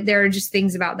 like how there are just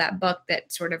things about that book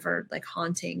that sort of are like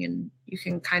haunting and you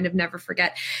can kind of never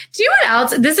forget. Do you know what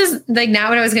else? This is like not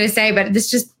what I was going to say, but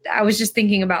I was just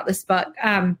thinking about this book.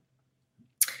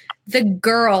 The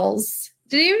Girls.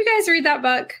 Did any of you guys read that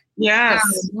book? Yes.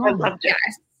 I loved it.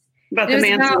 Yes.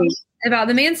 About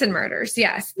the Manson murders.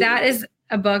 Yes. That is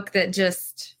a book that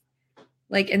just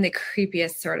like in the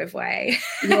creepiest sort of way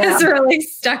has really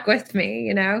stuck with me,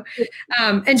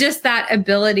 and just that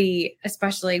ability,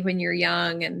 especially when you're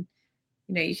young and,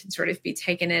 you can sort of be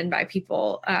taken in by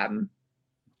people.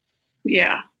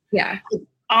 Yeah.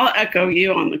 I'll echo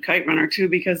you on The Kite Runner too,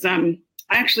 because I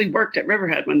actually worked at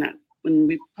Riverhead when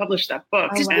we published that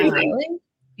book. Oh, wow. Really?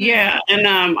 Yeah. And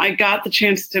I got the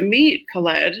chance to meet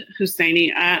Khaled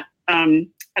Hosseini at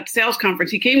sales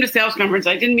conference. He came to sales conference.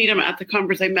 I didn't meet him at the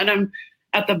conference. I met him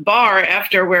at the bar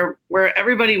after where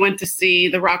everybody went to see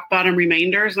the Rock Bottom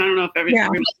Remainders. I don't know if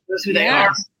everybody knows who they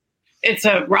are. It's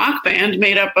a rock band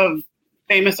made up of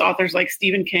famous authors like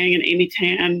Stephen King and Amy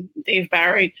Tan, Dave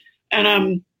Barry.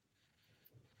 And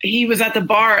he was at the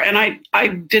bar, and I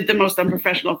did the most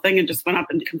unprofessional thing and just went up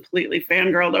and completely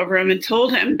fangirled over him and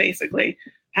told him basically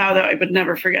how that I would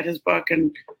never forget his book,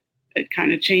 and it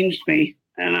kind of changed me.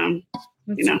 And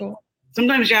cool.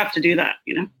 Sometimes you have to do that,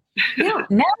 Yeah.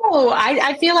 No,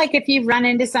 I feel like if you run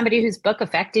into somebody whose book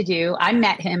affected you, I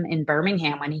met him in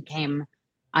Birmingham when he came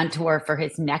on tour for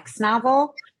his next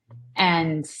novel,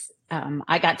 and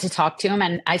I got to talk to him,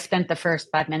 and I spent the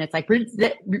first 5 minutes like, who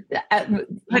doesn't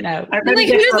want to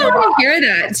hear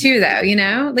that too, though?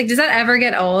 Like, does that ever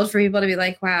get old for people to be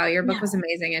like, "Wow, your book was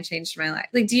amazing and changed my life"?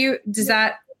 Like,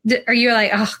 are you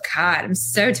like, "Oh God, I'm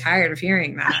so tired of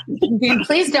hearing that"?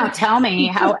 Please don't tell me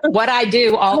what I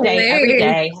do all day, every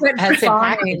day has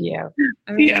impacted you.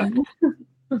 How do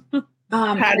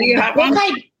you have one?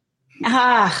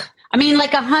 I mean,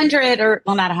 like 100 or,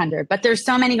 well, not 100, but there's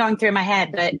so many going through my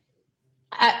head. But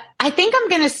I think I'm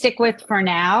going to stick with for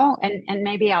now, and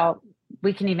maybe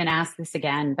we can even ask this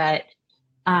again. But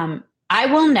I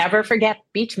will never forget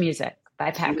Beach Music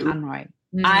by Pat Conroy.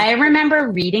 Mm-hmm. I remember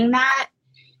reading that,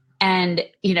 and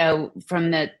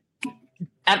from in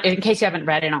case you haven't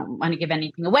read it, I don't want to give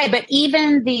anything away. But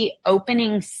even the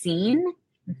opening scene,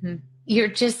 you're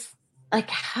just like,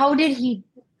 how did he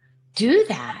do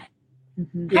that?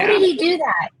 How did he do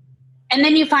that? And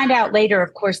then you find out later,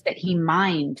 of course, that he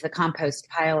mined the compost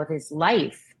pile of his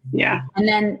life. Yeah. And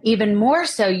then even more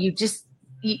so, he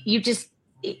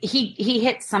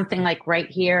hits something like right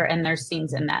here. And there's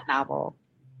scenes in that novel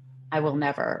I'll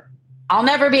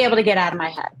never be able to get out of my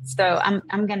head. So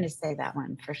I'm going to say that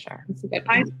one for sure.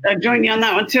 I join you on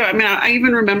that one too. I mean, I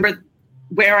even remember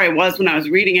where I was when I was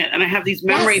reading it. And I have these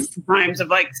memories sometimes of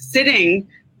like sitting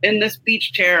in this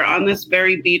beach chair on this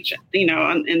very beach,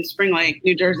 in Spring Lake,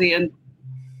 New Jersey, and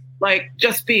like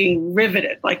just being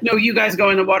riveted. Like, no, you guys go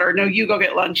in the water. No, you go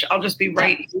get lunch. I'll just be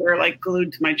right here, like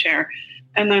glued to my chair.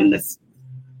 And then this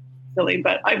silly,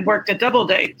 but I worked at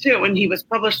Doubleday too when he was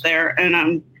published there,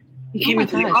 and he came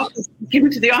into the office. He came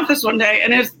into the office one day,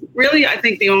 and it's really, I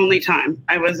think, the only time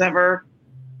I was ever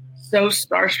so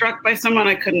starstruck by someone.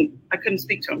 I couldn't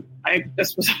speak to him. I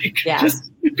just was like, just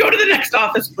go to the next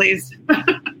office, please.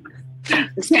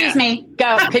 Excuse me.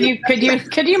 Go. Could you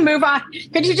move on?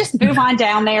 Could you just move on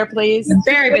down there, please?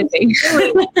 Very busy.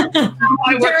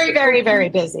 Very, very, very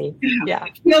busy. Yeah.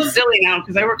 I feel silly now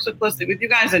because I work so closely with you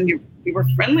guys, and you were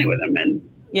friendly with him, and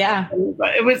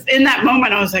but it was in that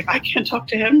moment I was like, I can't talk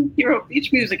to him. He wrote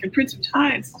Beach Music and Prince of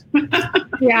Tides. Well,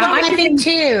 I think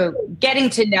too, getting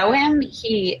to know him,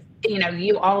 he,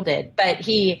 you all did, but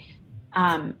he,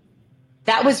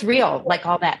 that was real, like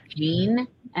all that pain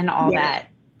and all that.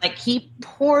 Like he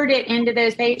poured it into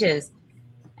those pages.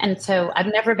 And so I've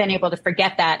never been able to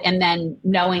forget that. And then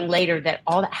knowing later that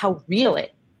how real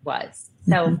it was.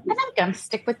 So and I'm going to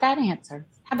stick with that answer.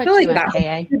 How about you,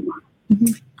 MKA?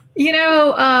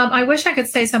 I wish I could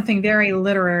say something very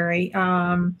literary.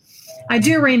 I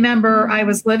do remember I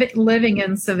was living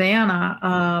in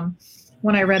Savannah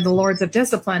when I read The Lords of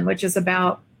Discipline, which is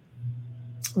about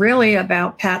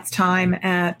Pat's time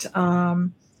at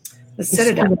the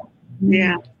Citadel.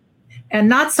 Yeah. And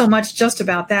not so much just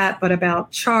about that, but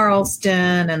about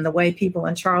Charleston and the way people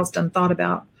in Charleston thought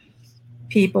about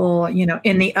people,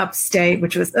 in the upstate,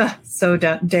 which was so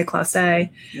déclassé.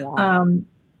 Yeah.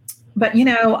 But,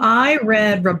 I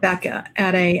read Rebecca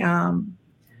at a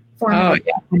formative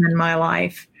time in my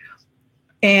life.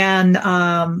 And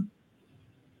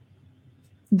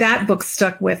that book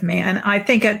stuck with me. And I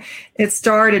think it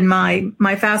started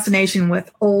my fascination with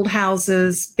old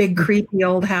houses, big, creepy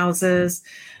old houses.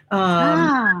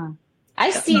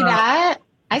 I see that.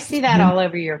 I see that all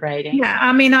over your writing. Yeah.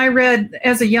 I mean, I read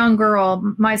as a young girl,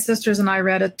 my sisters and I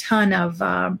read a ton of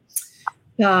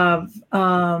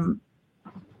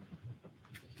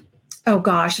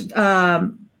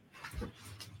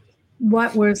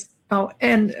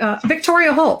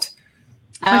Victoria Holt.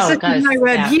 My sister and I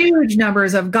read huge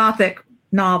numbers of Gothic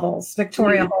novels,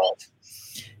 Victoria Holt.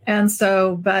 And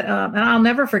so, and I'll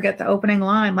never forget the opening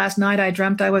line. Last night I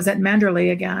dreamt I was at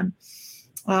Manderley again.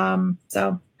 I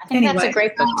think that's a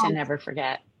great book to never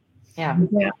forget. Yeah.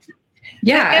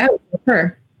 Yeah.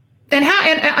 Sure. And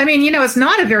I mean, it's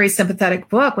not a very sympathetic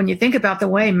book when you think about the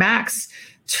way Max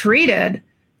treated.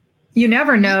 You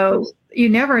never know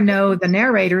the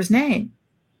narrator's name.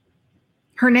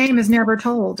 Her name is never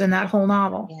told in that whole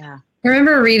novel. Yeah. I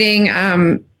remember reading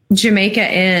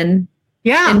Jamaica Inn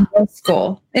in middle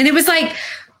school. And it was like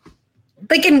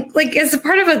as a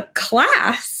part of a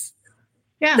class.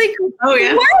 Yeah. Like,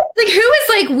 what? Like who was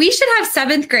like, we should have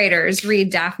 7th graders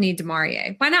read Daphne du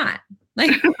Maurier. Why not?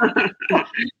 Like,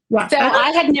 So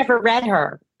I had never read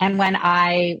her. And when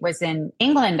I was in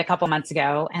England a couple months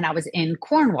ago and I was in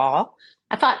Cornwall,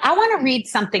 I thought, I want to read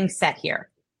something set here.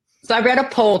 So I read a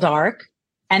Poldark.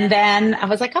 And then I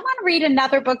was like, I want to read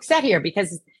another book set here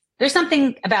because there's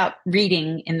something about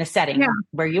reading in the setting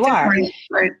where you are.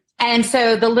 Right. And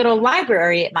so the little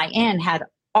library at my inn had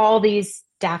all these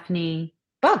Daphne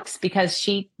books because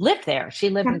she lived there. She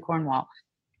lived in Cornwall.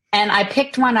 And I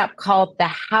picked one up called The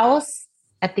House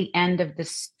at the End of the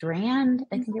Strand,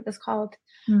 I think it was called.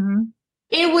 Mm-hmm.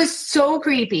 It was so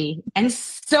creepy and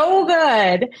so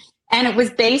good. And it was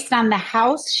based on the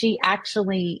house she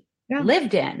actually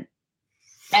lived in.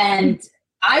 And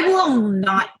I will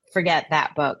not forget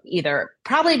that book either,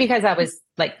 probably because I was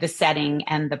like the setting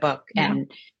and the book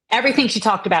and everything she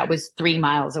talked about was 3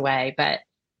 miles away. But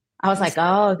I was like,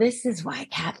 oh, this is why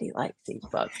Kathy likes these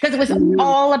books, because it was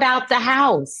all about the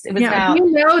house. It was about. Do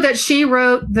you know that she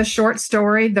wrote the short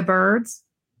story, The Birds?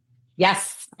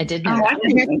 Yes, I did know.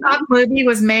 The Hitchcock movie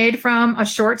was made from a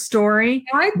short story.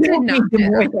 I did not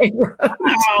know.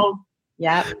 Wow.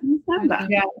 Yep.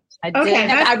 Yeah. I did.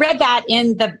 I read that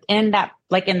in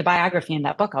the biography in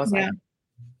that book. I was like,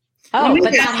 oh,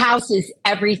 but that house is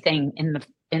everything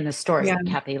in the story,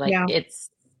 Kathy. Like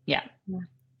it's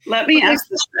Let me ask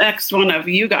this next one of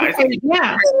you guys.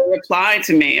 Reply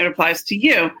to me. It applies to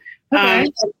you.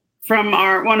 Okay. From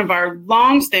one of our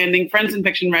long-standing Friends in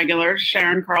Fiction regulars,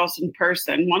 Sharon Carlson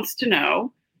Person, wants to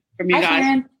know from you guys.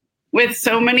 Sharon. With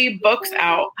so many books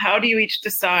out, how do you each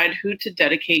decide who to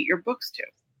dedicate your books to?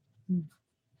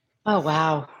 Oh,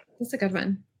 wow. That's a good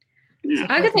one. Yeah.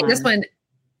 I could take this one.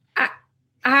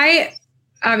 I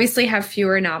obviously have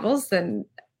fewer novels than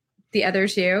the other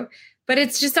two, but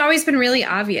it's just always been really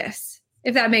obvious,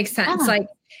 if that makes sense. Like,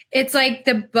 it's like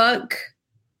the book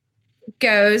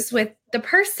goes with the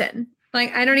person.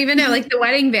 Like, I don't even know, like The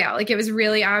Wedding Veil. Like, it was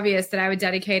really obvious that I would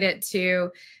dedicate it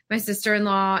to my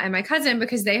sister-in-law and my cousin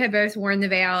because they had both worn the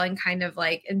veil and kind of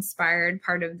like inspired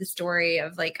part of the story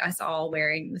of like us all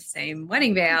wearing the same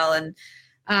wedding veil. And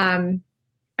I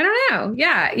don't know.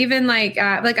 Yeah. Even like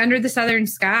Under the Southern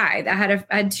Sky,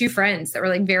 I had two friends that were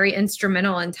like very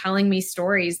instrumental in telling me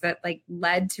stories that like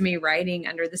led to me writing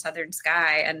Under the Southern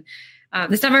Sky. And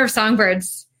The Summer of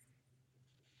Songbirds,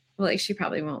 like she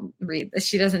probably won't read this.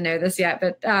 She doesn't know this yet,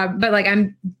 but like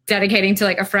I'm dedicating to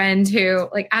like a friend who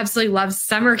like absolutely loves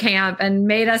summer camp and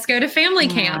made us go to family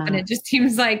camp. And it just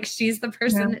seems like she's the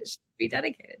person that should be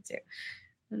dedicated to. I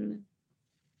don't know.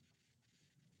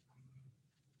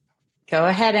 Go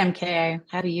ahead, MKA.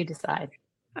 How do you decide?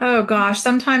 Oh gosh,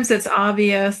 sometimes it's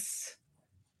obvious.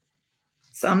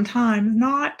 Sometimes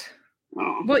not.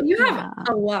 Oh. Well, you have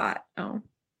a lot. Oh,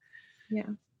 yeah.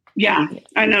 Yeah,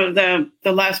 I know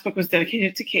the last book was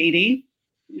dedicated to Katie.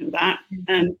 You know that,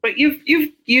 but you've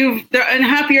there in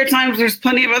happier times. There's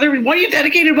plenty of other. Well, you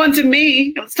dedicated one to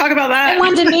me. Let's talk about that. And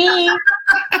one to me.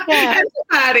 And to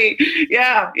Patty.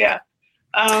 Yeah.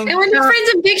 And we're not Friends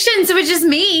in Fiction, so it's just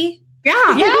me.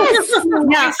 Yeah. Yes.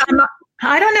 Yeah.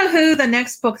 I don't know who the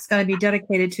next book's going to be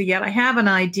dedicated to yet. I have an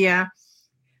idea.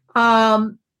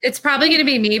 It's probably going to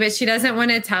be me, but she doesn't want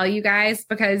to tell you guys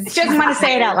because She doesn't want to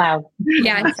say it out loud.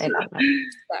 Yeah.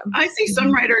 I see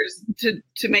some writers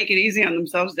to make it easy on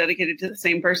themselves dedicated to the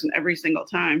same person every single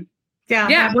time. Yeah.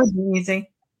 That would be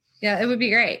easy. Yeah, it would be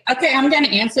great. Okay, I'm going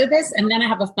to answer this, and then I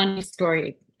have a funny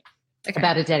story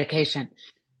about a dedication.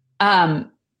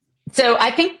 So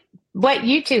I think what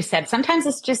you two said, sometimes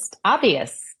it's just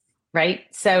obvious, right?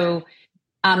 So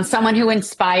someone who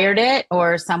inspired it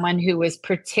or someone who was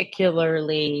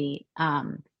particularly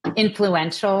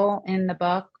influential in the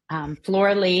book.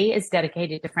 Flora Lee is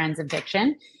dedicated to Friends in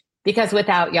Fiction because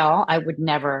without y'all, I would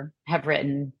never have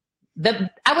written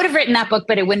I would have written that book,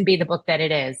 but it wouldn't be the book that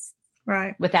it is.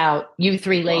 Right. Without you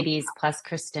three ladies plus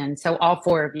Kristen. So all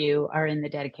four of you are in the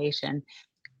dedication.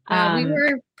 We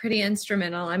were pretty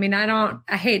instrumental. I mean, I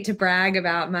hate to brag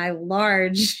about my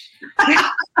large.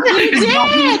 You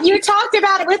did. You talked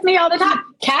about it with me all the time.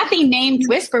 Kathy named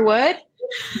Whisperwood.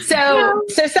 So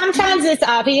sometimes it's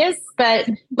obvious, but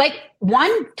like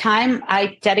one time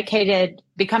I dedicated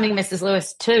Becoming Mrs.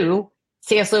 Lewis to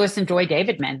C.S. Lewis and Joy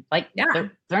Davidman. Like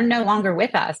they're no longer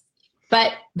with us,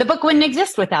 but the book wouldn't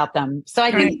exist without them. So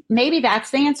I think maybe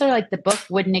that's the answer. Like the book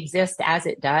wouldn't exist as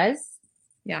it does.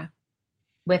 Yeah.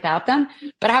 Without them.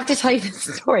 But I have to tell you this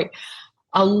story.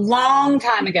 A long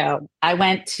time ago, I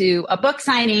went to a book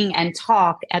signing and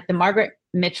talk at the Margaret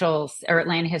Mitchell's or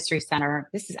Atlanta History Center.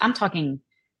 I'm talking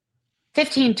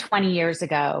 15, 20 years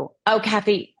ago. Oh,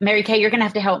 Kathy, Mary Kay, you're going to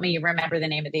have to help me remember the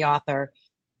name of the author.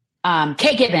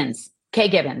 Kay Gibbons.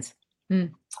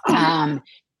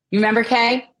 You remember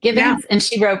Kay Givens? Yeah. And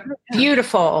she wrote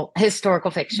beautiful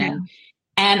historical fiction. Yeah.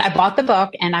 And I bought the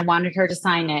book and I wanted her to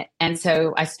sign it. And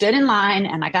so I stood in line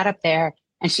and I got up there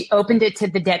and she opened it to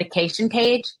the dedication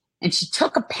page and she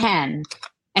took a pen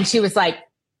and she was like,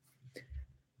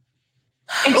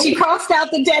 and she crossed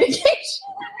out the dedication.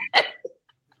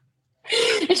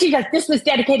 And she goes, this was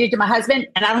dedicated to my husband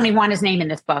and I don't even want his name in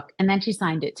this book. And then she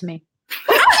signed it to me.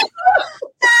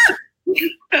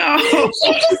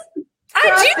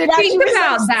 I do think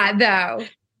about that though.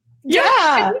 Yeah.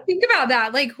 I do think about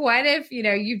that. Like, what if,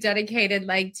 you've dedicated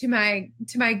like to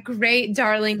my great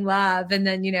darling love, and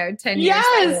then, 10 years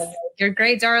later, your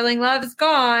great darling love is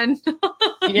gone.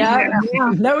 Yeah.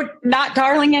 No, not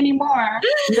darling anymore.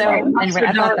 So anyway,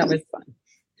 I thought that was fun.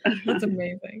 That's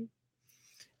amazing.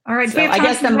 All right. So I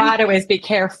guess the motto is be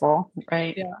careful,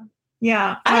 right? Yeah.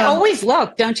 Yeah. I always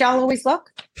look. Don't y'all always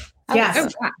look?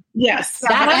 Yes. Yes.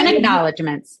 That and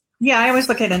acknowledgements. Yeah, I always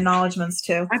look at acknowledgements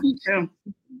too. I do too.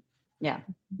 Yeah.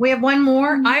 We have one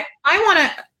more. I want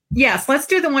to. Yes, let's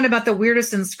do the one about the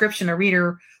weirdest inscription a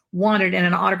reader wanted in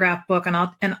an autographed book,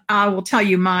 and I will tell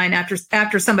you mine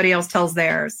after somebody else tells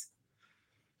theirs.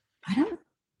 I don't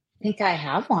think I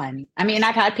have one. I mean,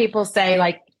 I've had people say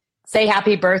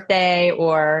happy birthday,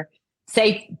 or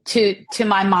say to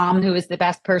my mom, who is the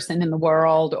best person in the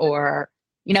world, or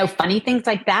funny things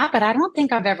like that. But I don't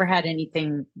think I've ever had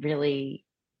anything really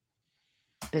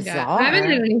bizarre. Yeah, I haven't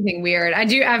done anything weird. I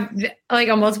do have, like,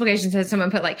 on multiple occasions had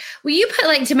someone put, like, will you put,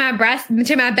 like, to my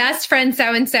best friend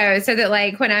so and so that,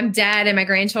 like, when I'm dead and my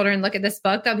grandchildren look at this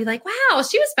book, they'll be like, wow,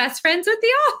 she was best friends with the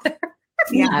author.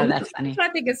 Yeah, that's funny. I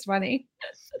think it's funny.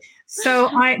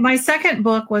 So my second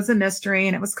book was a mystery,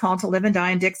 and it was called To Live and Die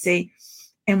in Dixie.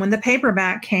 And when the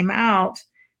paperback came out,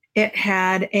 it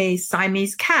had a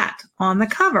Siamese cat on the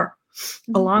cover,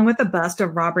 along with a bust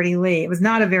of Robert E. Lee. It was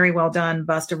not a very well done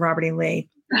bust of Robert E. Lee.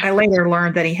 I later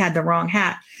learned that he had the wrong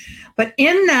hat. But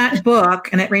in that book,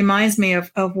 and it reminds me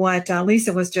of what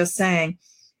Lisa was just saying,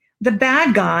 the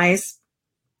bad guys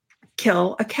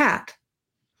kill a cat.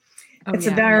 It's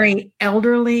a very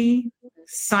elderly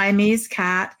Siamese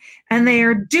cat, and they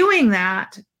are doing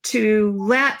that to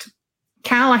let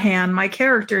Callahan, my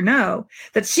character, know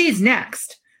that she's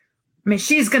next. I mean,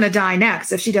 she's going to die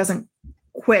next if she doesn't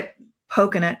quit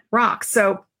poking at rocks.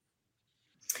 So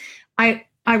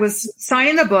I was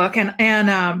signing the book,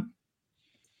 and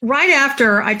right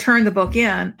after I turned the book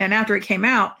in, and after it came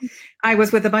out, I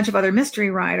was with a bunch of other mystery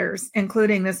writers,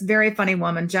 including this very funny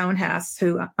woman, Joan Hess,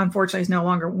 who unfortunately is no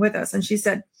longer with us. And she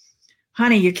said,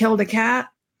 honey, you killed a cat?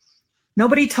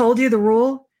 Nobody told you the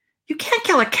rule? You can't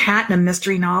kill a cat in a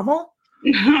mystery novel.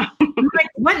 I'm like,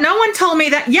 what? No one told me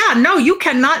that. Yeah, no, you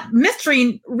cannot.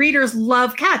 Mystery readers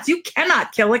love cats. You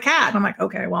cannot kill a cat. And I'm like,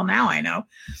 okay, well, now I know.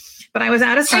 But I was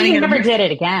at a signing. You never did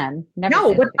it again.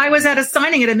 I was at a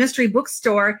signing at a mystery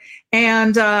bookstore,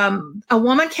 and a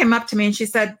woman came up to me and she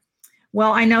said,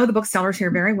 well, I know the booksellers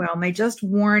here very well, and they just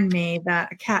warned me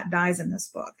that a cat dies in this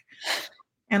book.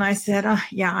 And I said,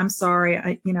 yeah, I'm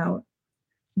sorry.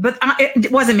 But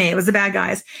it wasn't me. It was the bad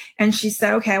guys. And she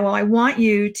said, okay, well, I want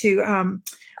you to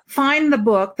find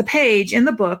the page in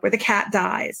the book where the cat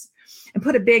dies, and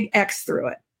put a big X through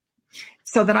it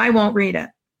so that I won't read it.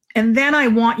 And then I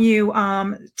want you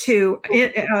to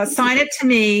sign it to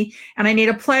me, and I need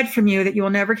a pledge from you that you will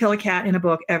never kill a cat in a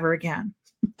book ever again.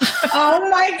 Oh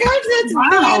my gosh, that's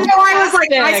wow. So I was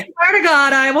like, I swear to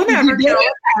God, I will never kill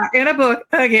a cat in a book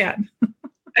again.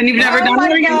 And you've never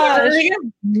done it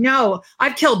again? No,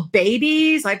 I've killed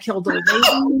babies. I've killed old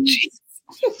babies.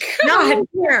 No one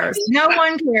cares. No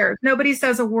one cares. Nobody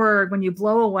says a word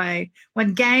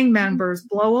when gang members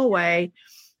blow away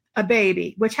a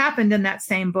baby, which happened in that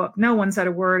same book. No one said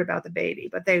a word about the baby,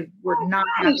 but they were not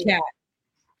happy.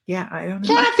 Yeah, I don't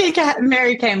know.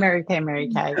 Mary Kay.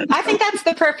 I think that's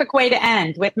the perfect way to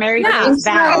end, with Mary Kay's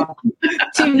vow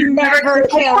to never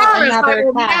kill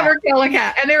another cat. Never kill a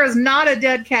cat. And there is not a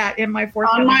dead cat in my fourth.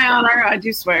 On my honor, I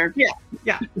do swear.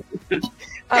 Yeah.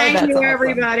 Thank you,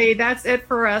 everybody. That's it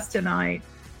for us tonight.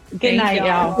 Good night,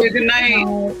 y'all. Good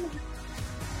night.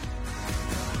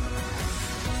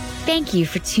 Thank you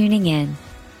for tuning in.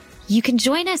 You can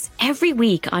join us every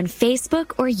week on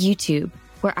Facebook or YouTube,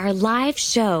 where our live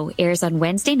show airs on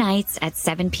Wednesday nights at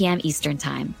 7 p.m. Eastern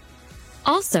Time.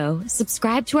 Also,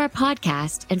 subscribe to our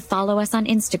podcast and follow us on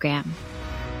Instagram.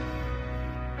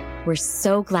 We're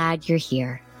so glad you're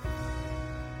here.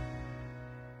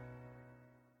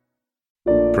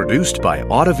 Produced by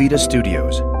Audavita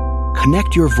Studios.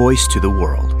 Connect your voice to the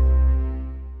world.